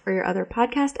Podcast or your other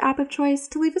podcast app of choice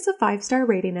to leave us a 5-star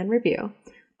rating and review.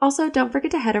 Also, don't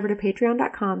forget to head over to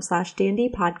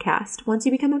patreon.com/D&D-podcast. Once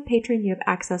you become a patron, you have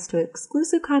access to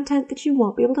exclusive content that you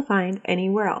won't be able to find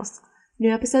anywhere else.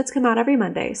 New episodes come out every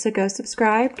Monday, so go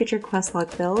subscribe, get your quest log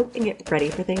filled, and get ready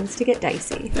for things to get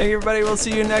dicey. Hey everybody, we'll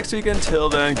see you next week. Until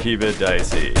then, keep it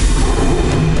dicey.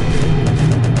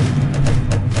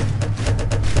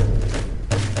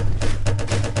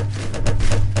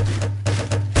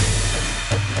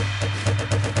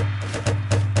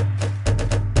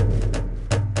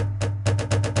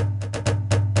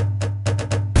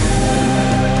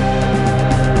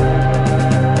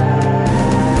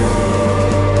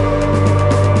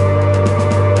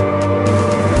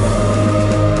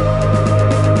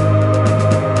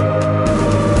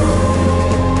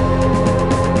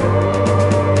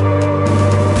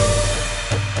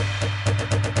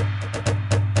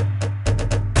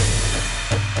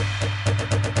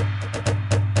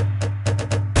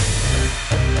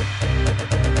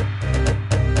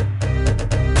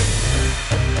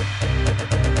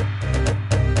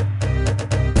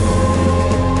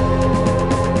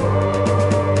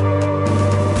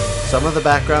 Some of the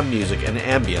background music and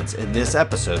ambience in this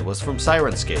episode was from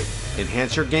Syrinscape.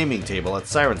 Enhance your gaming table at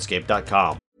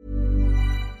Syrinscape.com.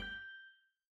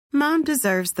 Mom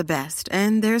deserves the best,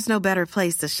 and there's no better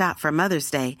place to shop for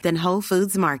Mother's Day than Whole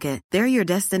Foods Market. They're your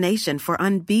destination for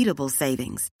unbeatable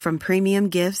savings, from premium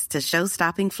gifts to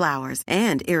show-stopping flowers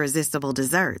and irresistible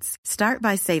desserts. Start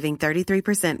by saving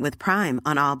 33% with Prime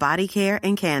on all body care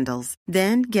and candles.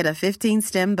 Then get a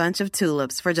 15-stem bunch of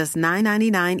tulips for just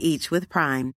 $9.99 each with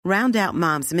Prime. Round out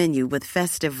Mom's menu with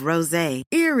festive rosé,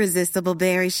 irresistible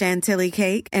berry chantilly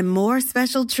cake, and more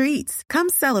special treats. Come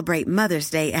celebrate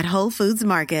Mother's Day at Whole Foods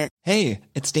Market. Hey,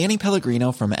 it's Danny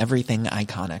Pellegrino from Everything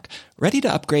Iconic. Ready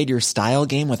to upgrade your style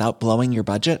game without blowing your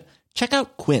budget? Check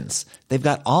out Quince. They've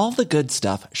got all the good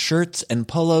stuff, shirts and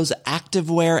polos,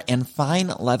 activewear, and fine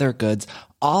leather goods,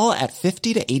 all at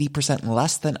 50 to 80%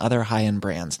 less than other high-end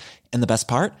brands. And the best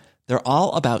part? They're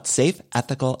all about safe,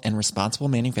 ethical, and responsible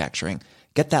manufacturing.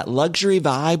 Get that luxury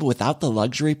vibe without the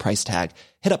luxury price tag.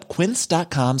 Hit up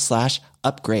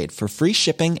quince.com/upgrade for free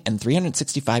shipping and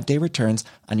 365-day returns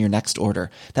on your next order.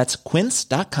 That's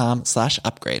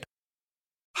quince.com/upgrade.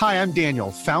 Hi, I'm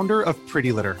Daniel, founder of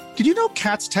Pretty Litter. Did you know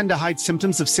cats tend to hide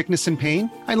symptoms of sickness and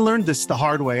pain? I learned this the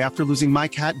hard way after losing my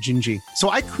cat, Gingy.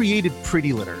 So I created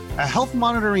Pretty Litter, a health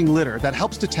monitoring litter that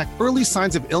helps detect early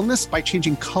signs of illness by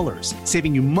changing colors,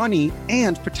 saving you money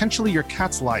and potentially your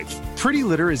cat's life. Pretty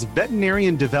Litter is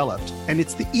veterinarian developed, and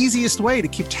it's the easiest way to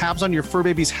keep tabs on your fur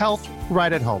baby's health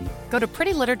right at home. Go to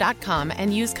prettylitter.com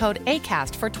and use code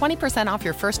ACAST for 20% off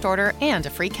your first order and a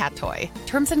free cat toy.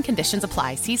 Terms and conditions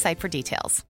apply. See site for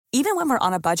details. Even when we're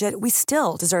on a budget, we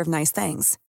still deserve nice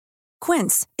things.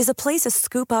 Quince is a place to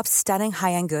scoop up stunning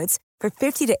high-end goods for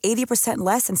 50 to 80%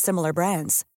 less than similar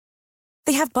brands.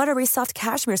 They have buttery soft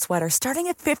cashmere sweaters starting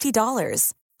at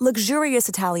 $50, luxurious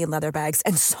Italian leather bags,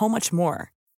 and so much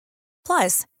more.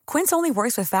 Plus, Quince only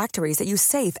works with factories that use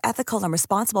safe, ethical, and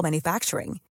responsible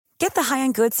manufacturing. Get the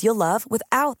high-end goods you'll love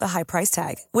without the high price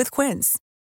tag with Quince.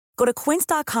 Go to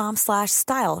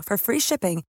quince.com/style for free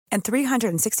shipping and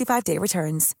 365-day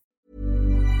returns.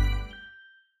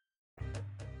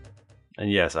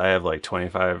 And yes, I have like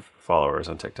 25 followers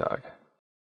on TikTok.